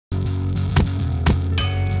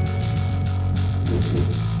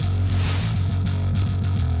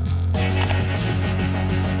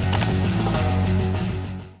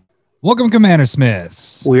Welcome,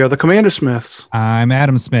 CommanderSmiths. We are the CommanderSmiths. I'm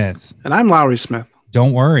Adam Smith. And I'm Lowry Smith.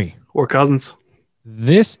 Don't worry. We're cousins.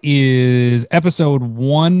 This is episode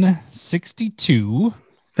 162.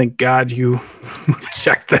 Thank God you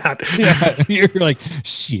checked that. Yeah, you're like,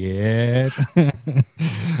 shit.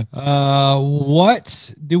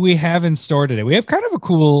 What do we have in store today? We have kind of a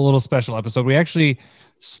cool little special episode. We actually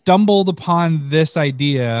stumbled upon this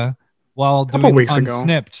idea while doing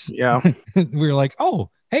Unsnipped. Yeah. We were like, oh,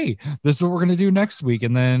 hey, this is what we're going to do next week.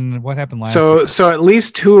 And then what happened last week? week? So at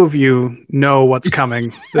least two of you know what's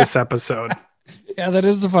coming this episode. Yeah, that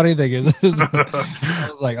is the funny thing. I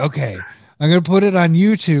was like, okay, I'm going to put it on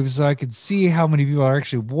YouTube so I can see how many people are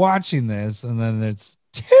actually watching this. And then there's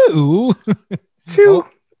two. Two.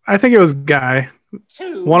 I think it was Guy.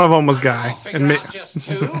 Two. One of them was Guy. And just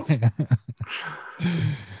two.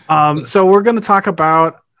 So we're going to talk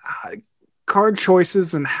about card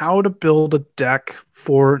choices and how to build a deck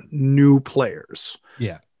for new players.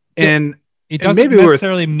 Yeah. And it doesn't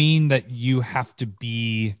necessarily mean that you have to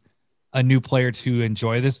be a new player to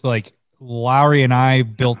enjoy this, but like Lowry and I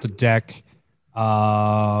built a deck.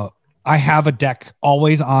 I have a deck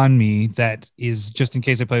always on me that is just in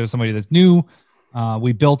case I play with somebody that's new.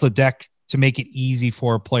 We built a deck to make it easy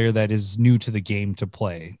for a player that is new to the game to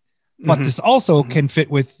play. But this also can fit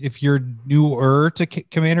with if you're newer to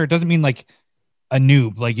Commander. It doesn't mean like a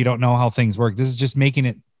noob, like you don't know how things work. This is just making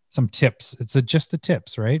it some tips. It's just the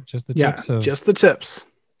tips, right? Just the tips. Yeah, just the tips.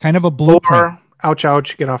 Kind of a blueprint. Ouch,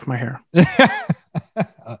 ouch, get off my hair.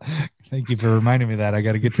 Thank you for reminding me that. I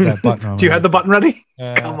got to get to that button. Do you have the button ready?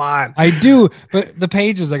 Come on. I do, but the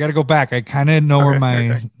pages, I got to go back. I kind of know where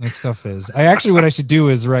my stuff is. What I should do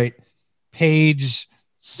is write page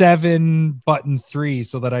 7 button 3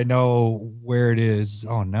 so that I know where it is.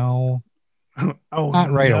 Oh no. Oh,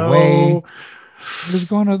 not right away. What is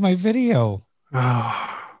going on with my video?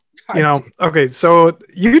 Oh. Okay, so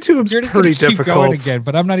YouTube's pretty difficult. Keep going again,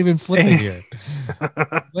 but I'm not even flipping here.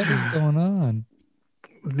 What is going on?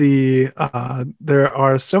 There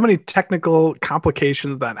are so many technical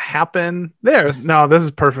complications that happen. No, this is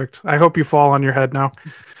perfect. I hope you fall on your head now.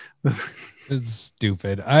 It's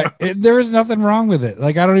stupid. There is nothing wrong with it.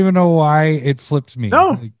 Like I don't even know why it flipped me.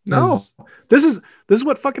 No. This is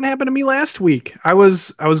what fucking happened to me last week. I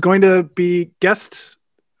was going to be guest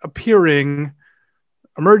appearing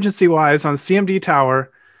emergency wise on CMD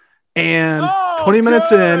Tower, and 20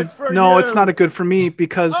 minutes in, it's not a good for me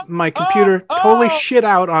because my computer totally shit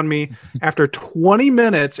out on me. After 20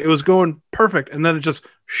 minutes, it was going perfect, and then it just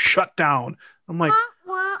shut down. I'm like,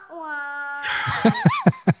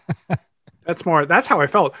 that's how I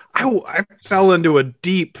felt. I fell into a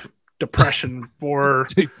deep depression for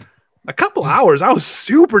a couple hours. I was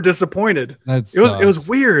super disappointed. It was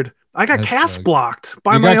weird. I got cast blocked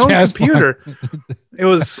by my own computer.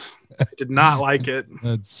 I did not like it.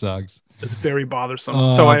 That sucks. It's very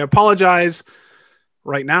bothersome. So I apologize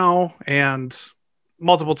right now and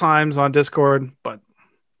multiple times on Discord. But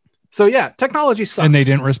so yeah, technology sucks. And they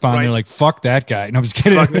didn't respond. Right? They're like, fuck that guy. No, I'm just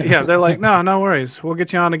kidding. Yeah, they're like, no worries. We'll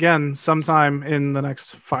get you on again sometime in the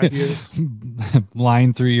next 5 years.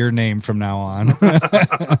 Line through your name from now on.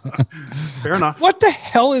 Fair enough. What the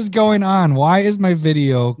hell is going on? Why is my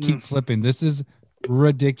video keep flipping? This is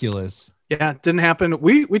ridiculous. Yeah, it didn't happen.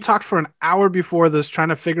 We talked for an hour before this trying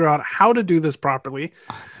to figure out how to do this properly,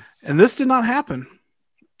 and this did not happen.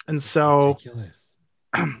 And so,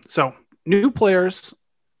 so new players,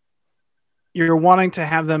 you're wanting to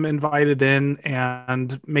have them invited in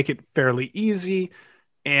and make it fairly easy,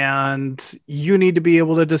 and you need to be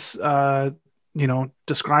able to just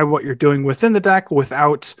describe what you're doing within the deck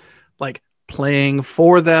without like playing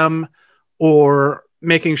for them or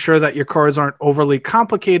making sure that your cards aren't overly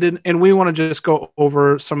complicated. And we want to just go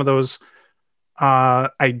over some of those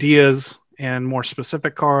ideas and more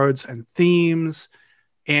specific cards and themes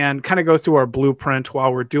and kind of go through our blueprint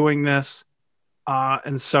while we're doing this.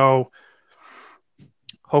 And so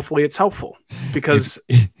hopefully it's helpful because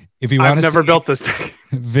if you want I've never built this deck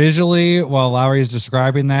visually while Lowry is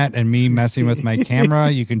describing that and me messing with my camera,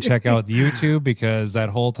 you can check out YouTube because that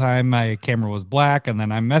whole time my camera was black and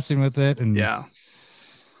then I'm messing with it. And yeah.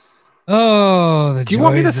 Oh, do you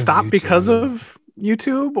want me to stop because of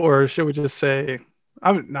YouTube, or should we just say,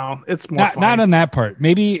 no, it's more not on that part.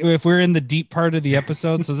 Maybe if we're in the deep part of the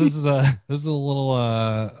episode. So this is a little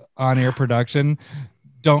on-air production.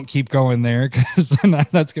 Don't keep going there because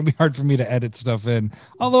that's gonna be hard for me to edit stuff in.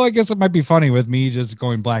 Although I guess it might be funny with me just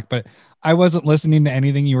going black, but I wasn't listening to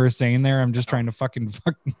anything you were saying there. I'm just trying to fucking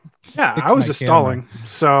yeah, I was just stalling.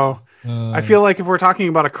 So I feel like if we're talking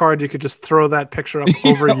about a card, you could just throw that picture up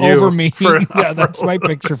over you. over me. for- Yeah, that's my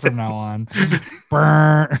picture from now on.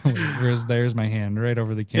 Burn. There's my hand right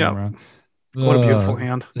over the camera. What a beautiful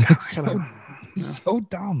hand. It's so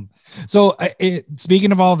dumb. So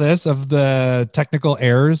speaking of all this, of the technical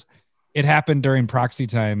errors, it happened during proxy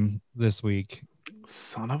time this week.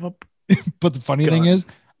 Son of a. But the funny thing is,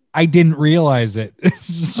 I didn't realize it.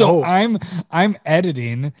 So Oh. I'm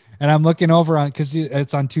editing and I'm looking over on, because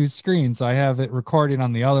it's on two screens. So I have it recording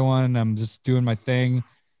on the other one. I'm just doing my thing.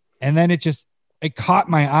 And then it caught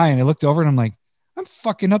my eye and I looked over and I'm like, I'm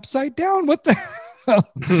fucking upside down. What the hell?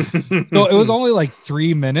 So it was only like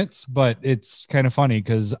 3 minutes, but it's kind of funny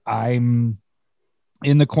because I'm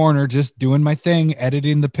in the corner just doing my thing,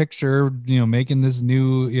 editing the picture, making this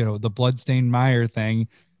new, the Bloodstained Mire thing.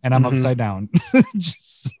 And I'm upside down.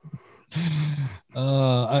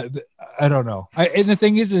 I don't know. And the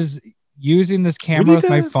thing is using this camera with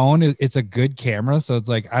my phone, it's a good camera. So it's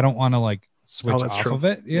like, I don't want to like switch off of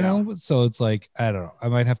it, you know? So it's like, I don't know. I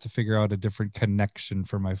might have to figure out a different connection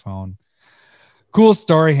for my phone. Cool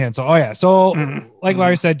story, Hansel. Oh yeah. So like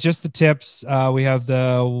Larry said, just the tips. We have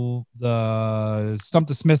the Stump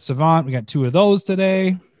the Smith Savant. We got 2 of those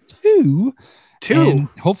today. Two. And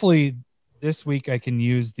hopefully this week I can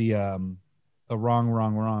use the wrong.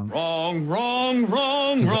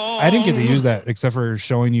 I didn't get to use that except for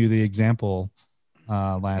showing you the example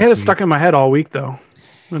last week. I had it stuck in my head all week though.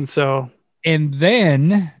 And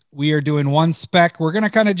then we are doing one spec. We're going to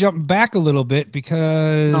kind of jump back a little bit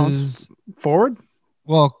because forward.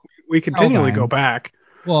 Well, we continually go back.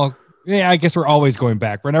 Well, yeah, I guess we're always going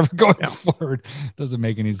back. We're never going forward. Doesn't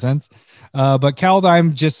make any sense. But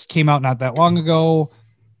Kaldheim just came out not that long ago.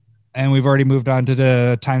 And we've already moved on to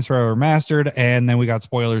the Time Spiral Remastered. And then we got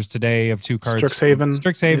spoilers today of 2 cards.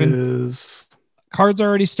 Strixhaven. Cards are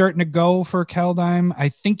already starting to go for Kaldheim. I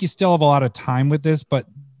think you still have a lot of time with this, but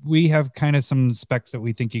we have kind of some specs that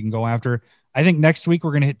we think you can go after. I think next week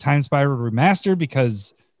we're going to hit Time Spiral Remastered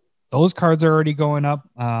because those cards are already going up.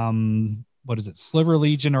 What is it? Sliver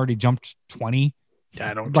Legion already jumped 20. Yeah,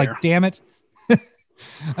 I don't care. Like, damn it.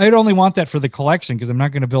 I'd only want that for the collection because I'm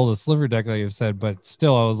not going to build a sliver deck like you've said, but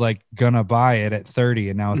still I was like gonna buy it at 30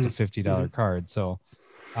 and now it's a $50 card. So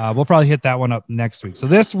we'll probably hit that one up next week. So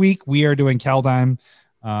this week we are doing Kaldheim,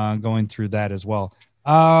 going through that as well.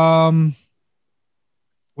 What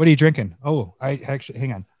are you drinking? Oh, I actually,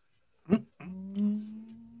 hang on.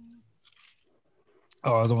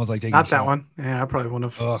 Oh, I was almost like taking not that one. Yeah, I probably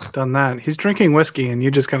wouldn't have done that. He's drinking whiskey and you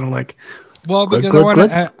just kind of like, well, because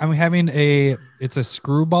I'm having it's a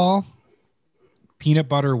Screwball peanut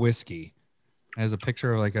butter whiskey. It has a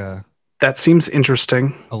picture of like that seems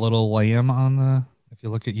interesting. A little lamb on if you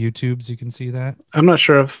look at YouTube's, you can see that. I'm not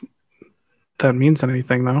sure if that means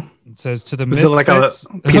anything though. It says to the Is it like a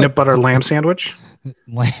peanut butter lamb sandwich?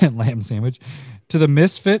 Lamb sandwich. To the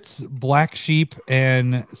Misfits, Black Sheep,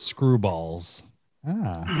 and Screwballs.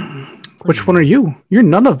 Which one are you? You're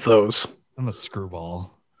none of those. I'm a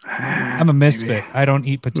Screwball. I'm a misfit. Maybe. I don't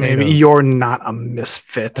eat potatoes. Maybe you're not a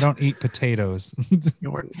misfit. I don't eat potatoes.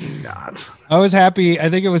 You're not. I was happy. I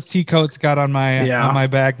think it was T Coats got on my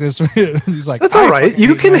back this week. He's like, that's all right.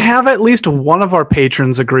 You can have at least one of our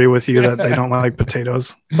patrons agree with you that they don't like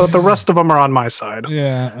potatoes, but the rest of them are on my side.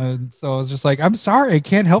 Yeah. And so I was just like, I'm sorry, I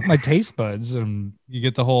can't help my taste buds. And you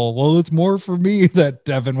get the whole, well, it's more for me that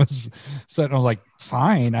Devin was said. I was like,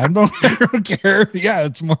 fine. I don't care. Yeah,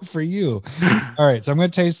 it's more for you. All right. So I'm going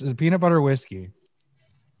to taste the peanut butter whiskey.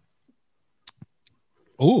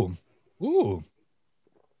 Ooh.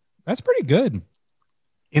 That's pretty good.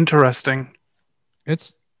 Interesting.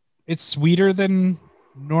 It's sweeter than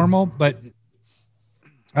normal, but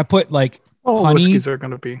I put like honey whiskeys are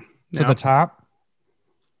going to be to the top.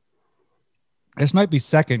 This might be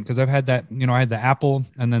second because I've had that, I had the apple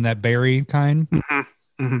and then that berry kind.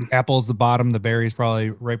 Apple's the bottom, the berry's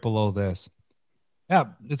probably right below this. Yeah,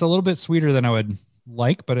 it's a little bit sweeter than I would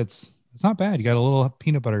like, but it's not bad. You got a little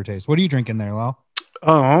peanut butter taste. What are you drinking there, Lau?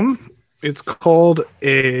 It's called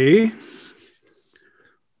a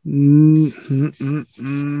Ninja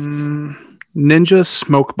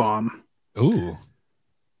Smoke Bomb. Ooh.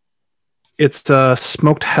 It's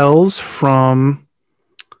Smoked Hells from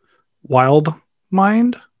Wild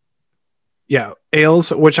Mind. Yeah,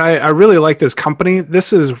 ales, which I really like this company.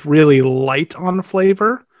 This is really light on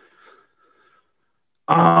flavor.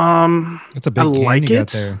 It's a big can like you it. Got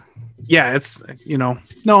there. Yeah, it's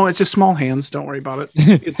no, it's just small hands. Don't worry about it.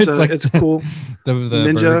 It's it's cool. The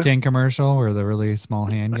Ninja Burger King commercial where the really small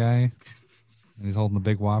hand guy, and he's holding the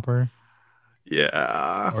big Whopper.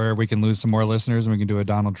 Yeah. Or we can lose some more listeners and we can do a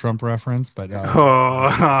Donald Trump reference. But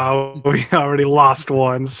We already lost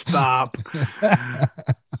one. Stop.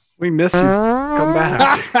 We miss you. Come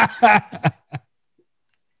back.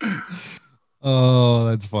 Oh,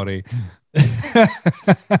 that's funny.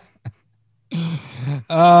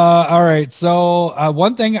 All right. So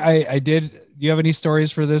one thing I did. Do you have any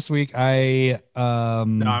stories for this week? No,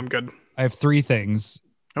 I'm good. I have 3 things.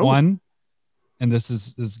 Oh. One, and this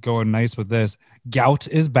is going nice with this. Gout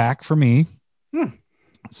is back for me.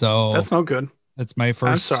 So that's no good. That's my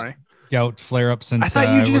first I'm sorry. gout flare up since I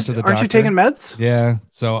thought you just aren't you taking meds? Yeah.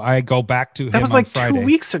 So I go back to him. That was like on Friday. 2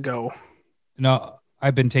 weeks ago. No,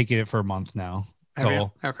 I've been taking it for a month now.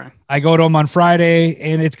 So okay. I go to him on Friday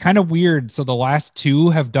and it's kind of weird. So the last 2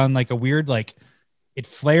 have done like a weird, like it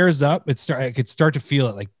flares up. I could start to feel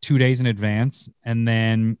it like 2 days in advance. And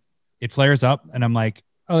then it flares up and I'm like,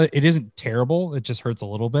 oh, it isn't terrible. It just hurts a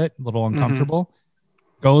little bit, a little uncomfortable.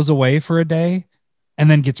 Goes away for a day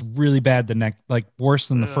and then gets really bad the next, like worse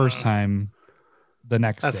than the first time the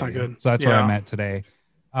next That's day. not good. So that's where I'm at today.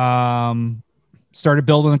 Started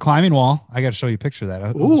building the climbing wall. I got to show you a picture of that.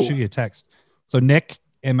 I'll show you a text. So Nick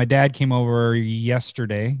and my dad came over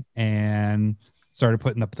yesterday and started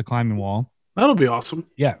putting up the climbing wall. That'll be awesome.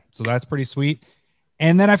 Yeah. So that's pretty sweet.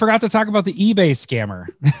 And then I forgot to talk about the eBay scammer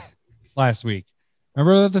last week.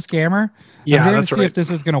 Remember the scammer? Yeah, I'm that's to see if this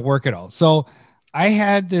is going to work at all. So I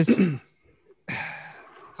had this.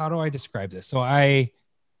 How do I describe this? So I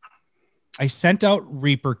sent out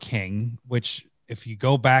Reaper King, which if you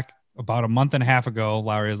go back about a month and a half ago,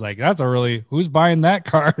 Lowry was like, who's buying that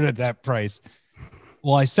card at that price?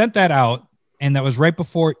 Well, I sent that out and that was right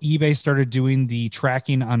before eBay started doing the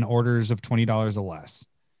tracking on orders of $20 or less.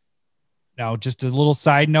 Now, just a little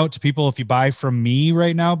side note to people, if you buy from me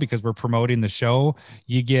right now, because we're promoting the show,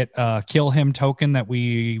 you get a Kill Him token that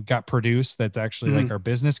we got produced. That's actually like our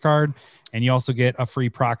business card. And you also get a free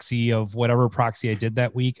proxy of whatever proxy I did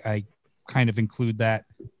that week. I kind of include that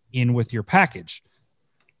in with your package.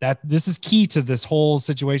 This is key to this whole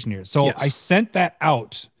situation here. So I sent that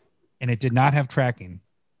out and it did not have tracking.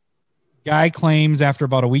 Guy claims after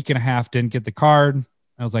about a week and a half, didn't get the card.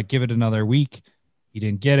 I was like, give it another week. He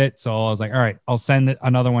didn't get it. So I was like, all right, I'll send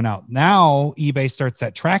another one out. Now eBay starts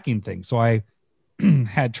that tracking thing. So I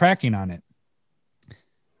had tracking on it.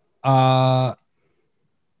 I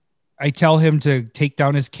tell him to take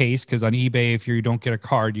down his case because on eBay, if you don't get a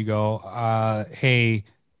card, you go, hey,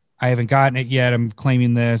 I haven't gotten it yet. I'm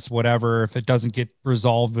claiming this, whatever. If it doesn't get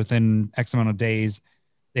resolved within X amount of days,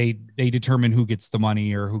 they determine who gets the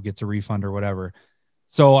money or who gets a refund or whatever.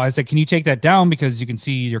 So I said, can you take that down? Because you can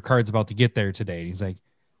see your card's about to get there today. And he's like,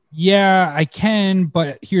 yeah, I can.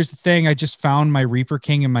 But here's the thing. I just found my Reaper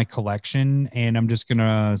King in my collection and I'm just going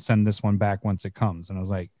to send this one back once it comes. And I was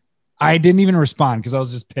like, I didn't even respond because I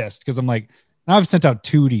was just pissed because I'm like, now I've sent out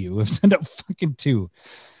 2 to you. I've sent out fucking 2.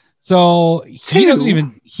 So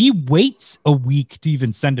he waits a week to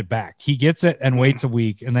even send it back. He gets it and waits a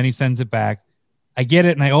week and then he sends it back. I get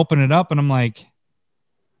it and I open it up and I'm like,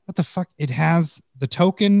 what the fuck? It has the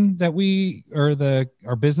token that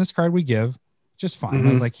our business card we give, just fine. I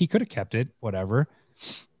was like, he could have kept it, whatever.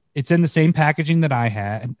 It's in the same packaging that I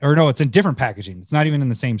had, or no, it's in different packaging. It's not even in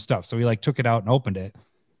the same stuff. So he took it out and opened it.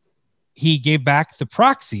 He gave back the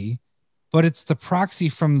proxy, but it's the proxy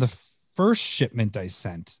from the first shipment I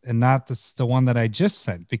sent and not the one that I just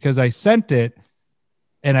sent because I sent it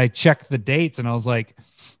and I checked the dates and I was like,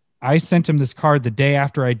 I sent him this card the day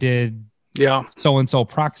after I did so-and-so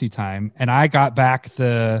Proxy Time. And I got back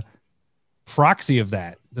the proxy of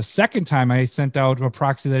that. The second time I sent out a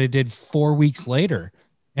proxy that I did 4 weeks later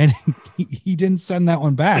and he didn't send that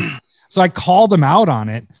one back. So I called him out on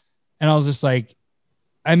it and I was just like,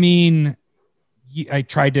 I mean, I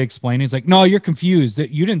tried to explain. He's like, no, you're confused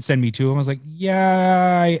that you didn't send me to him. I was like,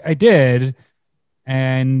 yeah, I did.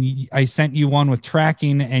 And I sent you one with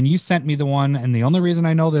tracking and you sent me the one. And the only reason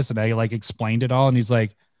I know this, and I explained it all. And he's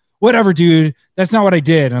like, whatever, dude, that's not what I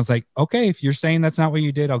did. And I was like, okay, if you're saying that's not what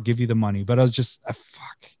you did, I'll give you the money. But I was just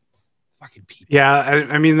fucking people. Yeah.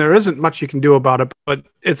 I mean, there isn't much you can do about it, but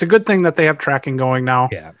it's a good thing that they have tracking going now.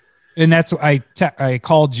 Yeah. And that's what I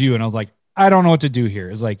called you and I was like, I don't know what to do here.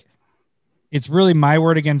 It's like, it's really my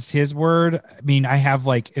word against his word. I mean, I have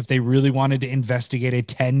if they really wanted to investigate a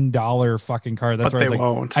 $10 fucking card, that's where I was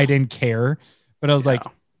like, I didn't care. But I was like,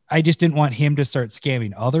 I just didn't want him to start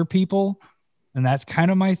scamming other people. And that's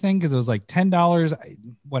kind of my thing. Cause it was like $10,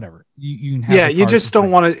 whatever. You can have you just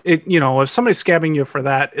don't want to, if somebody's scamming you for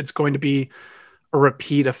that, it's going to be a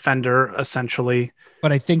repeat offender essentially.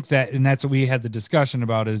 But I think that, and that's what we had the discussion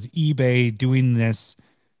about is eBay doing this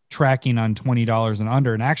tracking on $20 and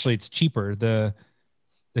under, and actually it's cheaper. The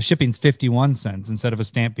shipping's 51 cents instead of a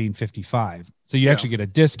stamp being 55. So you actually get a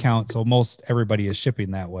discount. So most everybody is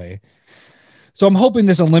shipping that way. So I'm hoping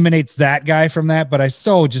this eliminates that guy from that. But I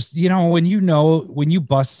just, when you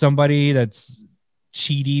bust somebody that's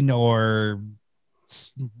cheating or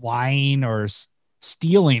lying or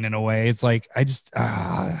stealing in a way, it's like, I just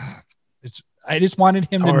wanted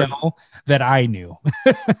him to know that I knew.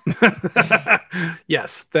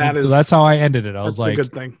 Yes, so that's how I ended it. I was like, a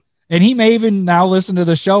good thing. And he may even now listen to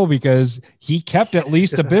the show because he kept at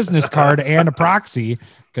least a business card and a proxy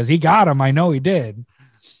because he got him. I know he did.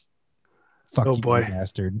 Fuck you, boy.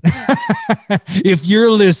 Bastard. If you're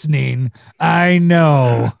listening, I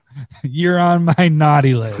know you're on my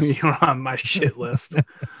naughty list. You're on my shit list.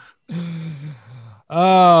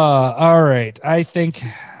 All right. I think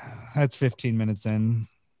that's 15 minutes in.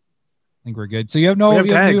 I think we're good. So you have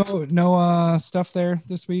no stuff there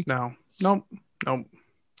this week? No. Nope.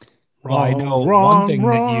 Well, I know one thing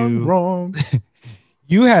that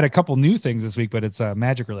you had a couple new things this week, but it's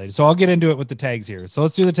magic related. So I'll get into it with the tags here. So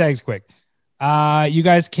let's do the tags quick. You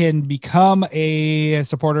guys can become a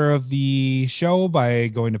supporter of the show by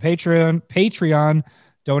going to Patreon.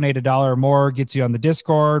 Donate $1 or more, gets you on the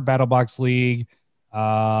Discord, Battle Box League. You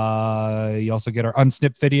also get our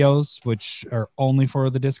unsnipped videos, which are only for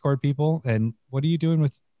the Discord people. And what are you doing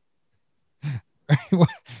with?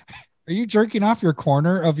 Are you jerking off your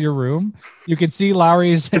corner of your room? You can see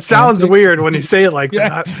Lowry's. It sounds weird when you say it like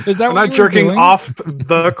that. Is that I'm not jerking off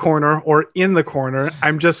the corner or in the corner.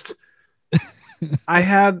 I'm just.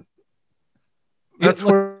 That's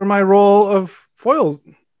where my roll of foils.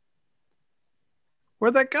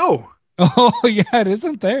 Where'd that go? Oh yeah, it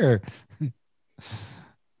isn't there.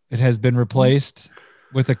 It has been replaced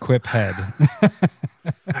with a quip head.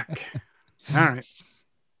 All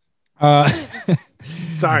right.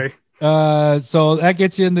 Sorry. So that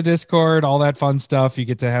gets you in the Discord, all that fun stuff. You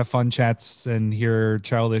get to have fun chats and hear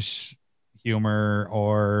childish humor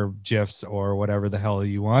or GIFs or whatever the hell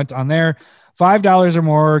you want on there. $5 or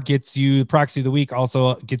more gets you Proxy of the Week,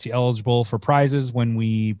 also gets you eligible for prizes when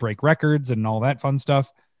we break records and all that fun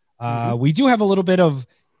stuff. We do have a little bit of,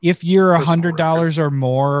 if you're $100 or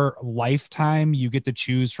more lifetime, you get to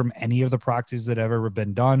choose from any of the proxies that have ever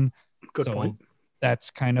been done. Good point. That's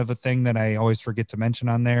kind of a thing that I always forget to mention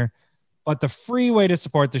on there. But the free way to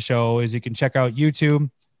support the show is you can check out YouTube,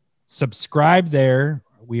 subscribe there.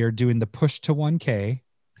 We are doing the push to 1K.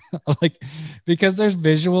 Because there's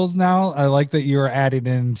visuals now. I like that you are adding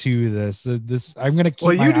into this. I'm going to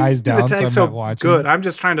keep my eyes down so I'm not watching. Good. I'm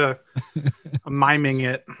just trying to miming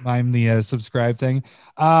it. Mime the subscribe thing.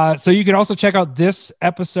 So you can also check out this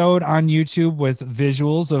episode on YouTube with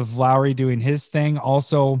visuals of Lowry doing his thing.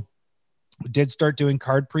 Also, did start doing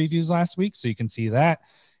card previews last week, so you can see that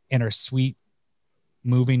in our sweet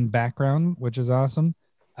moving background, which is awesome.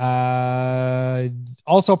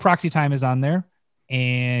 Also, Proxy Time is on there,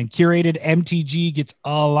 and Curated MTG gets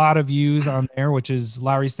a lot of views on there, which is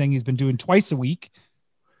Lowry's thing. He's been doing twice a week.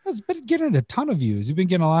 He's been getting a ton of views. You've been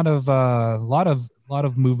getting a lot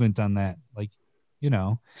of movement on that.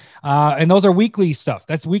 And those are weekly stuff.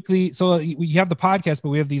 That's weekly. So we have the podcast, but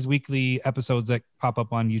we have these weekly episodes that pop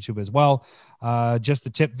up on YouTube as well. Just the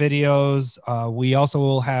tip videos. We also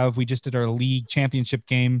will have, we just did our league championship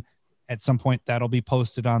game at some point. That'll be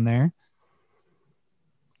posted on there.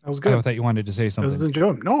 That was good. I thought you wanted to say something. That was a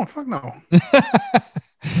joke. No, fuck no.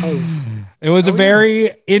 It was a very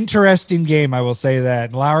interesting game. I will say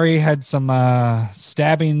that Lowry had some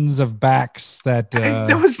stabbings of backs that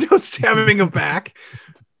there was no stabbing of back.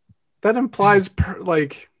 That implies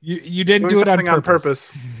you didn't do it on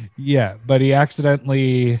purpose. Yeah, but he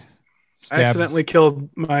accidentally killed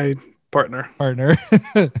my partner.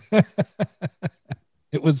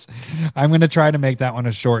 It was, I'm going to try to make that one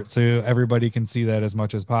a short so everybody can see that as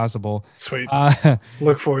much as possible. Sweet.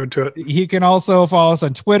 Look forward to it. You can also follow us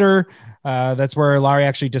on Twitter. That's where Larry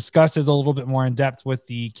actually discusses a little bit more in depth with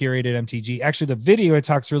the Curated MTG. Actually, the video, it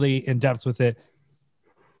talks really in depth with it.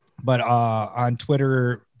 But on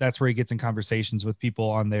Twitter, that's where he gets in conversations with people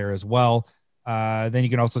on there as well. Then you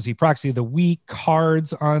can also see Proxy of the Week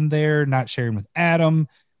cards on there, not sharing with Adam.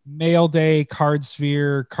 Mail Day, Card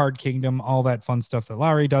Sphere, Card Kingdom, all that fun stuff that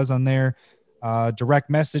Lowry does on there. Direct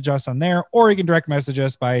message us on there, or you can direct message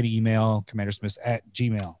us by an email,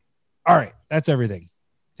 CommanderSmiths@gmail.com. All right, that's everything.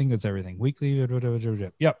 I think that's everything. Weekly.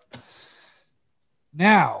 Yep.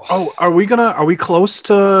 Now, are we close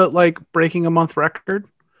to breaking a month record?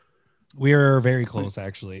 We are very close,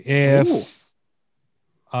 actually. If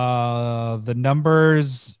the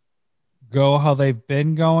numbers go how they've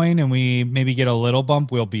been going and we maybe get a little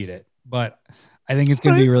bump, we'll beat it. But I think it's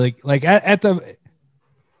going to be really like at the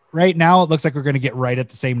right now. It looks like we're going to get right at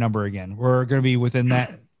the same number again. We're going to be within that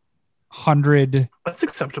 100. That's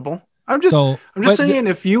acceptable. I'm just saying,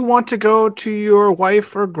 if you want to go to your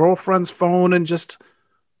wife or girlfriend's phone and just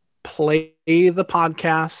play the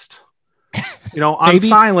podcast, on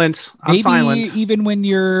silent, even when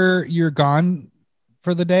you're gone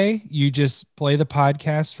for the day, you just play the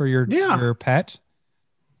podcast for your pet.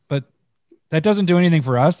 But that doesn't do anything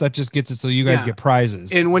for us. That just gets it so you guys get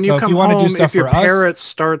prizes. And when you come home, if your parrot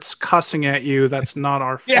starts cussing at you, that's not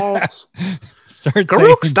our fault.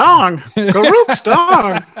 Garuk's dong. Garuk's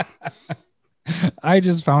dong. I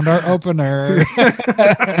just found our opener.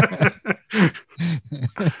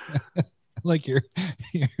 Like your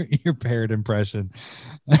parrot impression.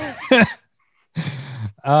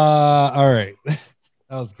 All right. That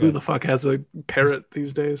was good. Who the fuck has a parrot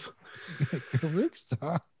these days? Garuk's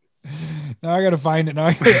dong. Now I gotta find it. Now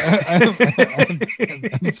I'm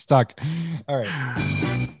stuck. All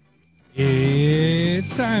right.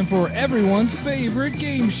 It's time for everyone's favorite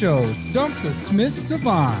game show, Stump the Smith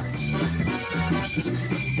Savant.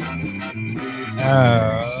 All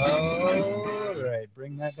right,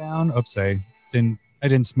 bring that down. Oops, I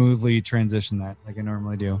didn't smoothly transition that like I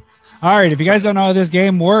normally do. All right, if you guys don't know how this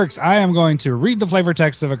game works, I am going to read the flavor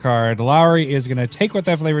text of a card. Lowry is going to take what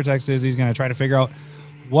that flavor text is. He's going to try to figure out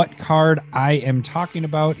what card I am talking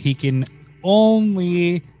about. He can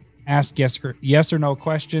only ask yes or no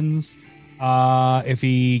questions. If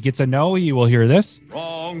he gets a no, he will hear this.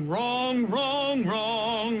 Wrong, wrong, wrong,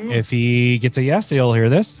 wrong. If he gets a yes, he'll hear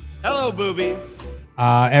this. Hello, boobies.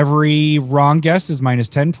 Every wrong guess is minus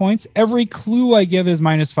 10 points. Every clue I give is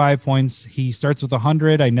minus 5 points. He starts with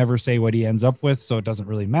 100. I never say what he ends up with, so it doesn't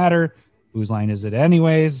really matter. Whose line is it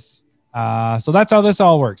anyways? So that's how this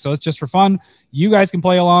all works. So it's just for fun. You guys can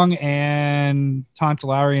play along and taunt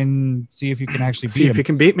Lowry and see if you can actually beat him. See if you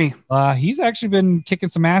can beat me. He's actually been kicking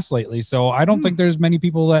some ass lately, so I don't think there's many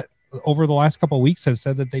people that over the last couple of weeks have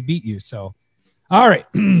said that they beat you. So, all right.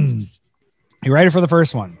 You ready for the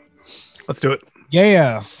first one? Let's do it.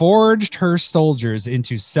 Gaia forged her soldiers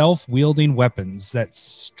into self-wielding weapons that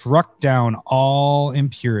struck down all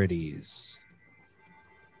impurities.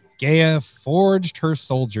 Gaia forged her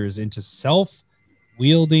soldiers into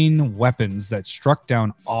self-wielding weapons that struck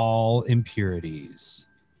down all impurities.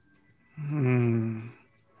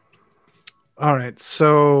 All right,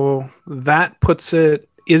 so that puts it...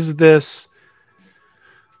 Is this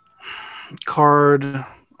card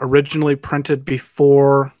originally printed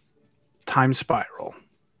before Time Spiral?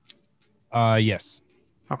 Yes.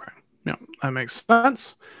 Okay. Yeah, that makes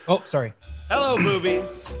sense. Oh, sorry. Hello,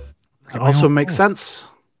 boobies. It also makes sense.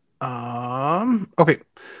 Okay.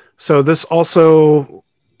 So this also,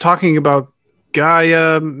 talking about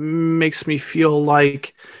Gaia, makes me feel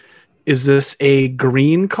like, is this a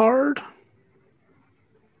green card?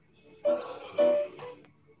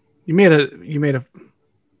 You made a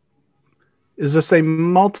is this a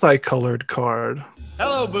multicolored card?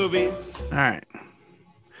 Hello, boobies. All right.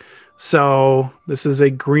 So this is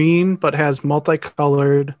a green, but has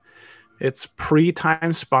multicolored. It's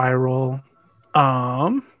pre-Time Spiral.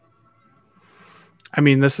 I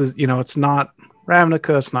mean, this is, it's not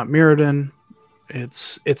Ravnica, it's not Mirrodin.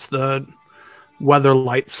 It's the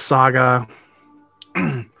Weatherlight Saga,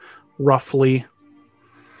 roughly.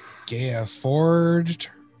 Gaia forged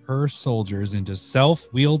her soldiers into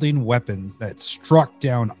self-wielding weapons that struck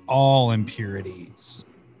down all impurities.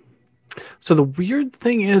 So the weird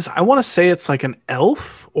thing is, I want to say it's like an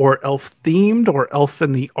elf or elf themed or elf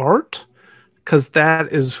in the art, because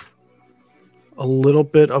that is a little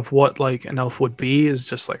bit of what like an elf would be, is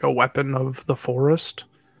just like a weapon of the forest.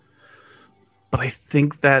 But I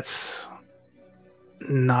think that's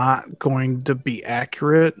not going to be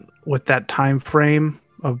accurate with that time frame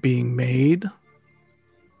of being made.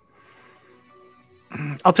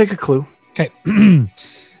 I'll take a clue. Okay.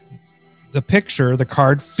 The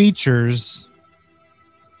card features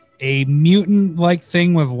a mutant-like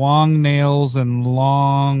thing with long nails and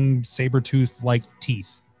long saber-tooth-like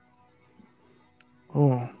teeth.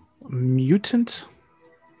 Oh, a mutant?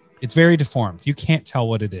 It's very deformed. You can't tell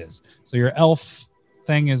what it is. So your elf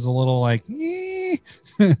thing is a little like...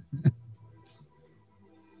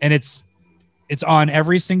 and it's on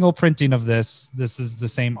every single printing of this. This is the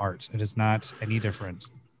same art. It is not any different.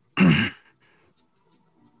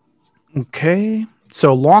 Okay.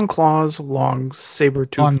 So long claws, long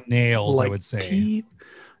saber-tooth. Long nails, I would say. Teeth.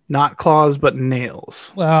 Not claws, but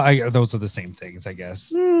nails. Well, those are the same things, I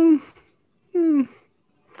guess.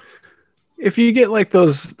 If you get like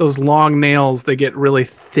those long nails, they get really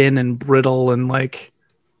thin and brittle, and like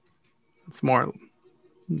it's more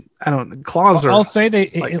I don't. Claws are. I'll say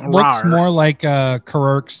like it looks rawr. more like a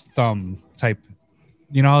Karuk's thumb type.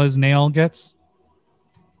 You know how his nail gets?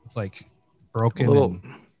 It's like broken. Little.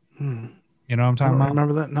 You know what I'm I talking don't about?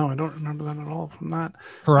 remember that. No, I don't remember that at all from that.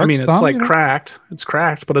 Karuk's I mean, it's thumb, like you know? cracked. It's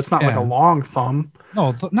cracked, but it's not like a Yeah. long thumb.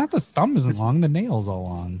 No, not the thumb isn't long. The nail's all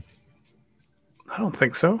long. I don't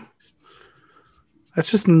think so.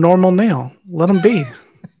 That's just a normal nail. Let them be.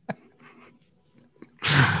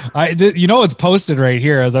 You know it's posted right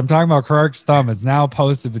here as I'm talking about Karuk's thumb. It's now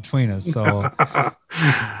posted between us. So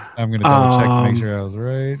I'm gonna double check to make sure I was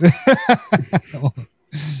right.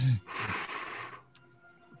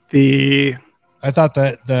 I thought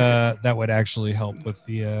that would actually help with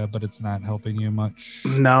the but it's not helping you much.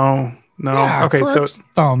 No. Yeah, Okay, Karuk's so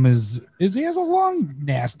thumb is he has a long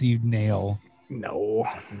nasty nail. no.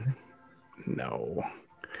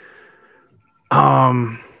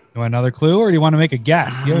 You want another clue, or do you want to make a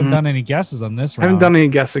guess? You haven't done any guesses on this round. I haven't done any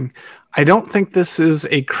guessing. I don't think this is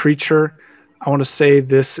a creature. I want to say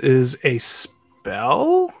this is a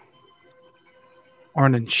spell or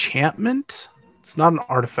an enchantment. It's not an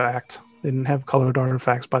artifact. They didn't have colored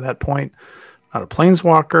artifacts by that point. Not a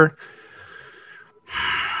planeswalker.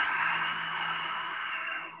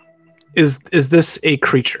 Is this a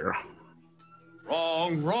creature?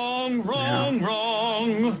 Wrong.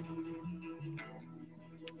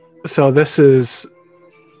 So this is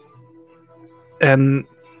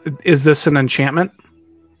is this an enchantment?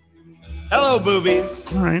 Hello,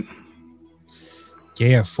 boobies. All right.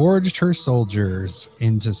 Gaia forged her soldiers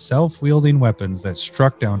into self-wielding weapons that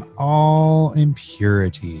struck down all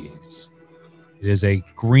impurities. It is a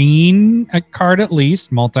green card, at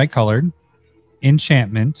least multicolored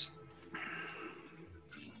enchantment.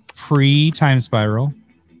 Pre-time spiral.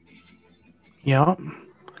 Yeah.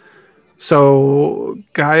 So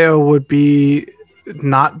Gaia would be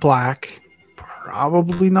not black,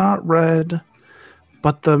 probably not red,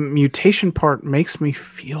 but the mutation part makes me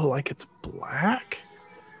feel like it's black.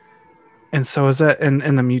 And so is that, and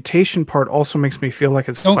the mutation part also makes me feel like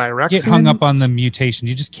it's Don't Phyrexian. get hung up on the mutation.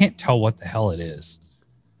 You just can't tell what the hell it is.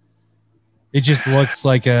 It just looks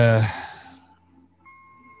like a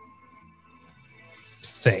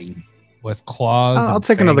thing with claws. I'll and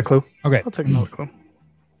take another fangs. clue. Okay. I'll take another clue.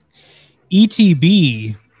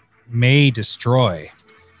 ETB may destroy.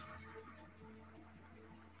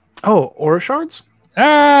 Oh, aura shards?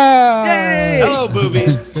 Ah! Hello,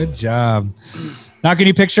 boobies. Good job. Now, can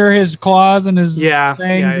you picture his claws and his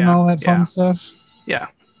fangs and all that fun stuff? Yeah.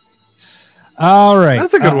 All right.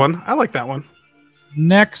 That's a good one. I like that one.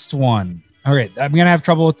 Next one. All right. I'm going to have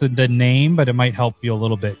trouble with the name, but it might help you a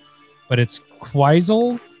little bit. But it's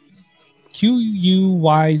Quizl.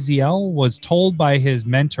 Quyzl was told by his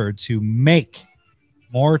mentor to make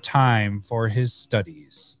more time for his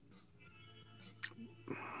studies.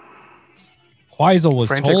 Quizl was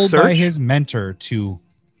Frantic told by search? his mentor to,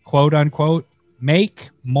 quote unquote, make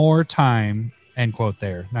more time, end quote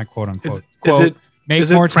there, not quote unquote. Quote, make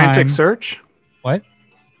is it more frantic time. search? What?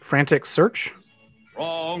 Frantic search?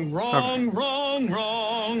 Wrong.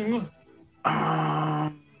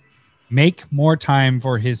 Make more time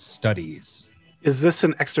for his studies. Is this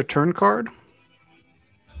an extra turn card?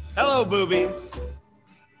 Hello, boobies.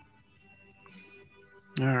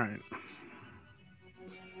 All right.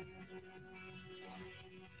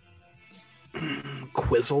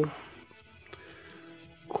 Quizl.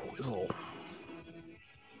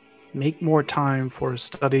 Make more time for his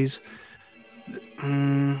studies.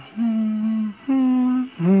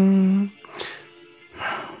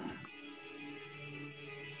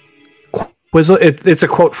 Quizl. It's a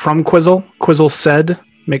quote from Quizl. Quizl said,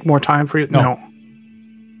 "Make more time for you." No.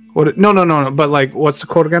 What? No. But like, what's the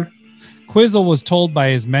quote again? Quizl was told by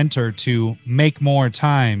his mentor to make more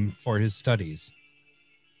time for his studies.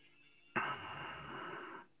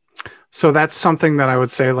 So that's something that I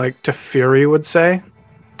would say, like Teferi would say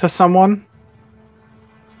to someone,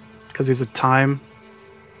 because he's a time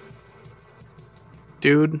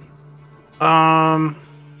dude.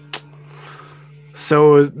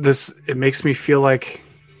 So it makes me feel like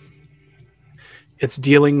it's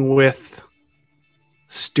dealing with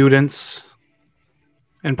students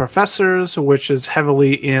and professors, which is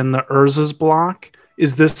heavily in the Urza's block.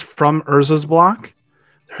 Is this from Urza's block?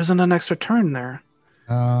 There isn't an extra turn there.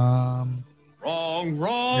 Wrong.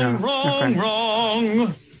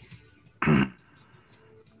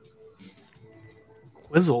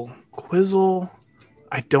 Quizl.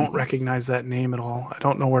 I don't recognize that name at all. I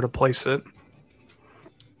don't know where to place it.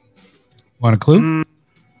 Want a clue?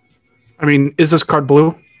 I mean, is this card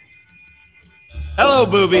blue? Hello,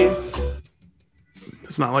 boobies.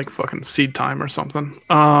 It's not like fucking Seed Time or something.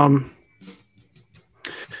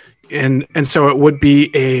 And so it would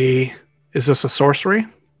be is this a sorcery?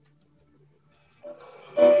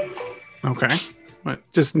 Okay.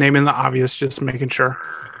 Just naming the obvious, just making sure.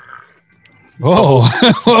 Whoa.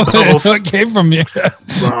 Bubbles. What came from you?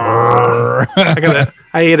 I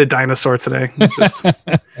ate a dinosaur today. I'm just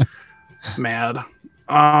mad.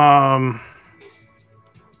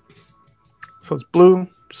 So it's blue,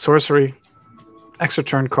 sorcery, extra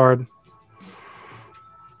turn card.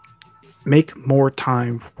 Make more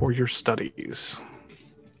time for your studies.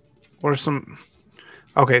 What are some...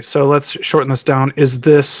 Okay, so let's shorten this down. Is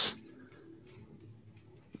this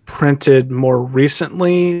printed more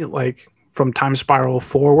recently, like from Time Spiral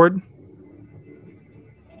forward?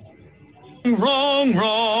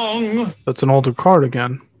 Wrong. That's an older card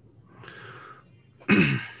again.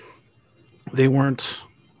 They weren't...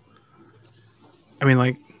 I mean,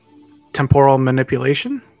 like, temporal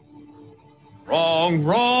manipulation? Wrong.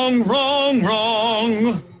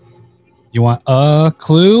 You want a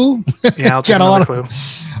clue? Yeah, I'll take another clue.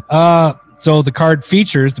 So the card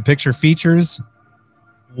features, the picture features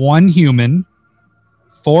 1 human,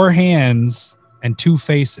 4 hands, and 2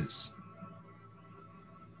 faces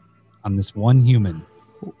on this 1 human.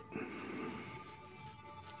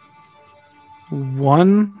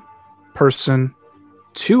 1 person,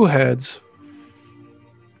 2 heads,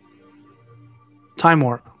 time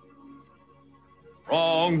warp.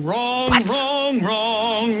 Wrong.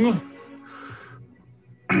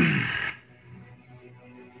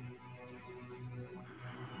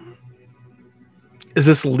 Is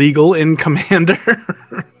this legal in Commander?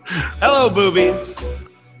 Hello, boobies.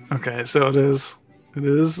 Okay, so it is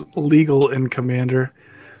legal in Commander.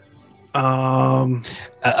 I'll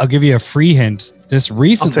give you a free hint. This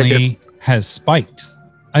recently has spiked.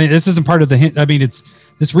 I mean, this isn't part of the hint. I mean,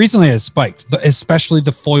 this recently has spiked, especially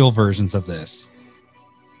the foil versions of this.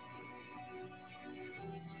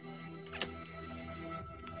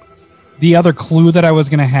 The other clue that I was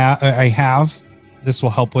going to have, this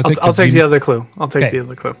will help with it. I'll take the other clue. The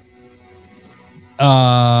other clue.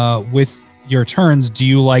 With your turns, do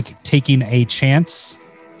you like taking a chance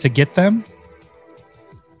to get them?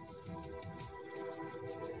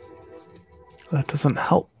 That doesn't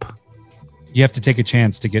help. You have to take a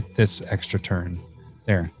chance to get this extra turn.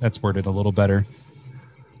 There, that's worded a little better.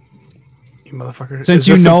 You motherfucker. Since Is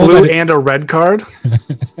you this know a blue that and a red card?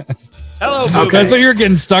 Hello, boobies. Okay. That's what you're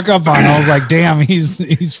getting stuck up on. I was like, damn, he's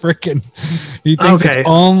freaking. He thinks it's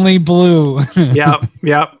only blue. Yep.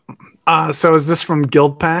 So is this from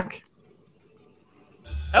Guild Pack?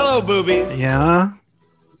 Hello, boobies. Yeah.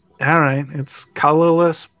 All right. It's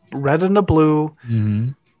colorless, red and a blue. Mm-hmm.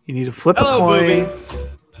 You need to flip a Hello, coin. boobies.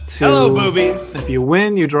 To, Hello, boobies. If you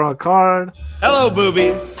win, you draw a card. Hello,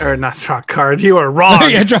 boobies. Or not draw a card. You are wrong.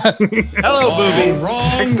 Hello, boobies.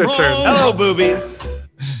 Extra turn. Hello, boobies.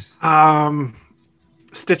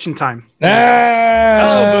 Stitch in Time.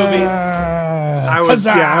 Hello, boobies. I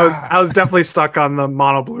was definitely stuck on the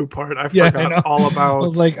mono blue part. I forgot all about. I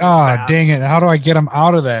was like, oh, dang it. How do I get him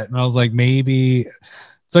out of that? And I was like, maybe.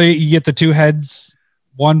 So you get the 2 heads,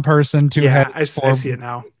 1 person, 2 heads. I see it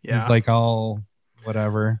now. Yeah. He's like, all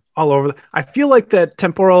whatever. All over. I feel like that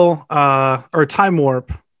temporal or time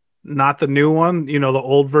warp, not the new one, the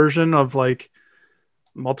old version of like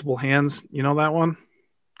multiple hands, that one?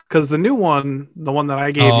 Because the new one, the one that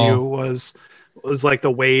I gave you was like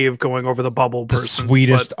the wave going over the bubble person. The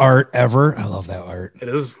sweetest art ever. I love that art. It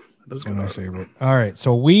is. It's one of my favorite. All right.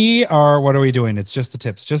 So what are we doing? It's just the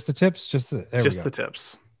tips. Just the tips. Just the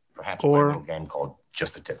tips. Perhaps play a little game called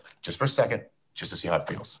Just the Tip. Just for a second, just to see how it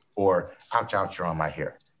feels. Or ouch, you're on my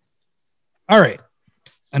hair. All right.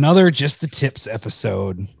 Another Just the Tips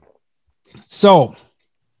episode. So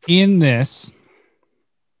in this,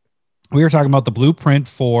 we were talking about the blueprint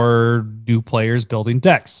for new players building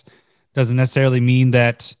decks. Doesn't necessarily mean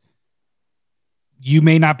that you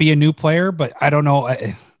may not be a new player, but I don't know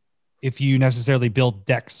if you necessarily build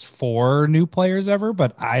decks for new players ever,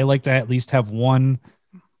 but I like to at least have one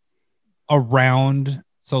around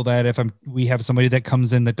so that if we have somebody that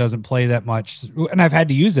comes in that doesn't play that much, and I've had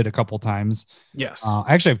to use it a couple times. Yes.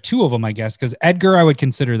 I actually have 2 of them, I guess, because Edgar, I would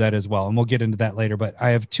consider that as well. And we'll get into that later, but I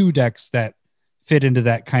have 2 decks that fit into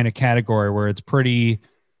that kind of category where it's pretty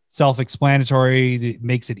self-explanatory. It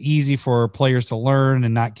makes it easy for players to learn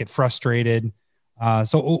and not get frustrated.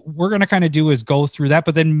 So what we're going to kind of do is go through that,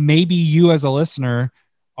 but then maybe you as a listener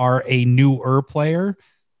are a newer player.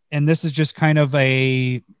 And this is just kind of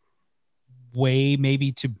a way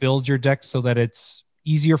maybe to build your deck so that it's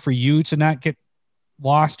easier for you to not get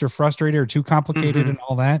lost or frustrated or too complicated and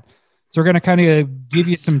all that. So we're going to kind of give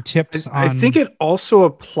you some tips. I think it also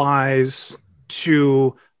applies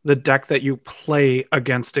to the deck that you play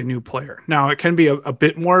against a new player. Now, it can be a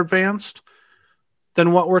bit more advanced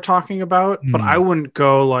than what we're talking about, but I wouldn't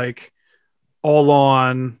go like all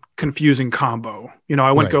on confusing combo.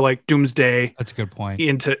 I wouldn't go like Doomsday. That's a good point.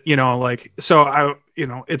 Into, so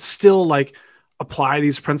it's still like apply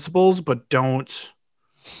these principles, but don't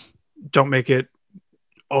make it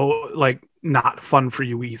like not fun for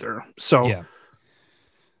you either. So yeah.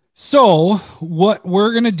 So what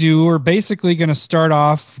we're going to do, we're basically going to start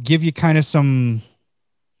off, give you kind of some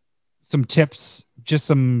tips, just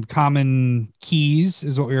some common keys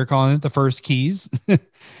is what we were calling it, the first keys.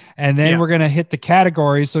 And then we're going to hit the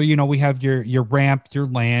categories. So, we have your ramp, your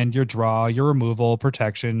land, your draw, your removal,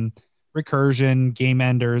 protection, recursion, game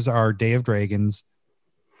enders, our Day of Dragons,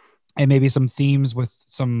 and maybe some themes with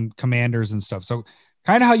some commanders and stuff. So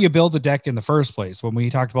kind of how you build a deck in the first place. When we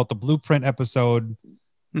talked about the blueprint episode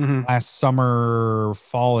last summer,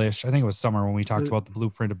 fallish, I think it was summer, when we talked about the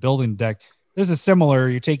blueprint of building deck. This is similar.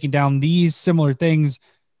 You're taking down these similar things,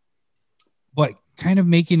 but kind of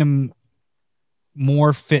making them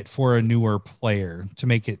more fit for a newer player to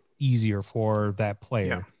make it easier for that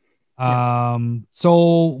player.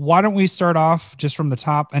 So why don't we start off just from the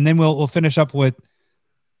top, and then we'll finish up with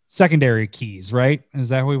secondary keys, right? Is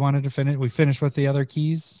that what we wanted to finish? We finished with the other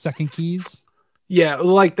keys, second keys. Yeah,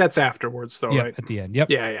 like that's afterwards though, right? At the end. Yep.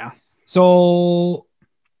 Yeah. So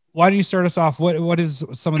why don't you start us off? What is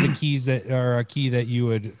some of the keys that are a key that you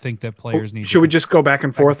would think that players need? Should we just go back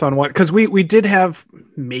and forth on what? Because we did have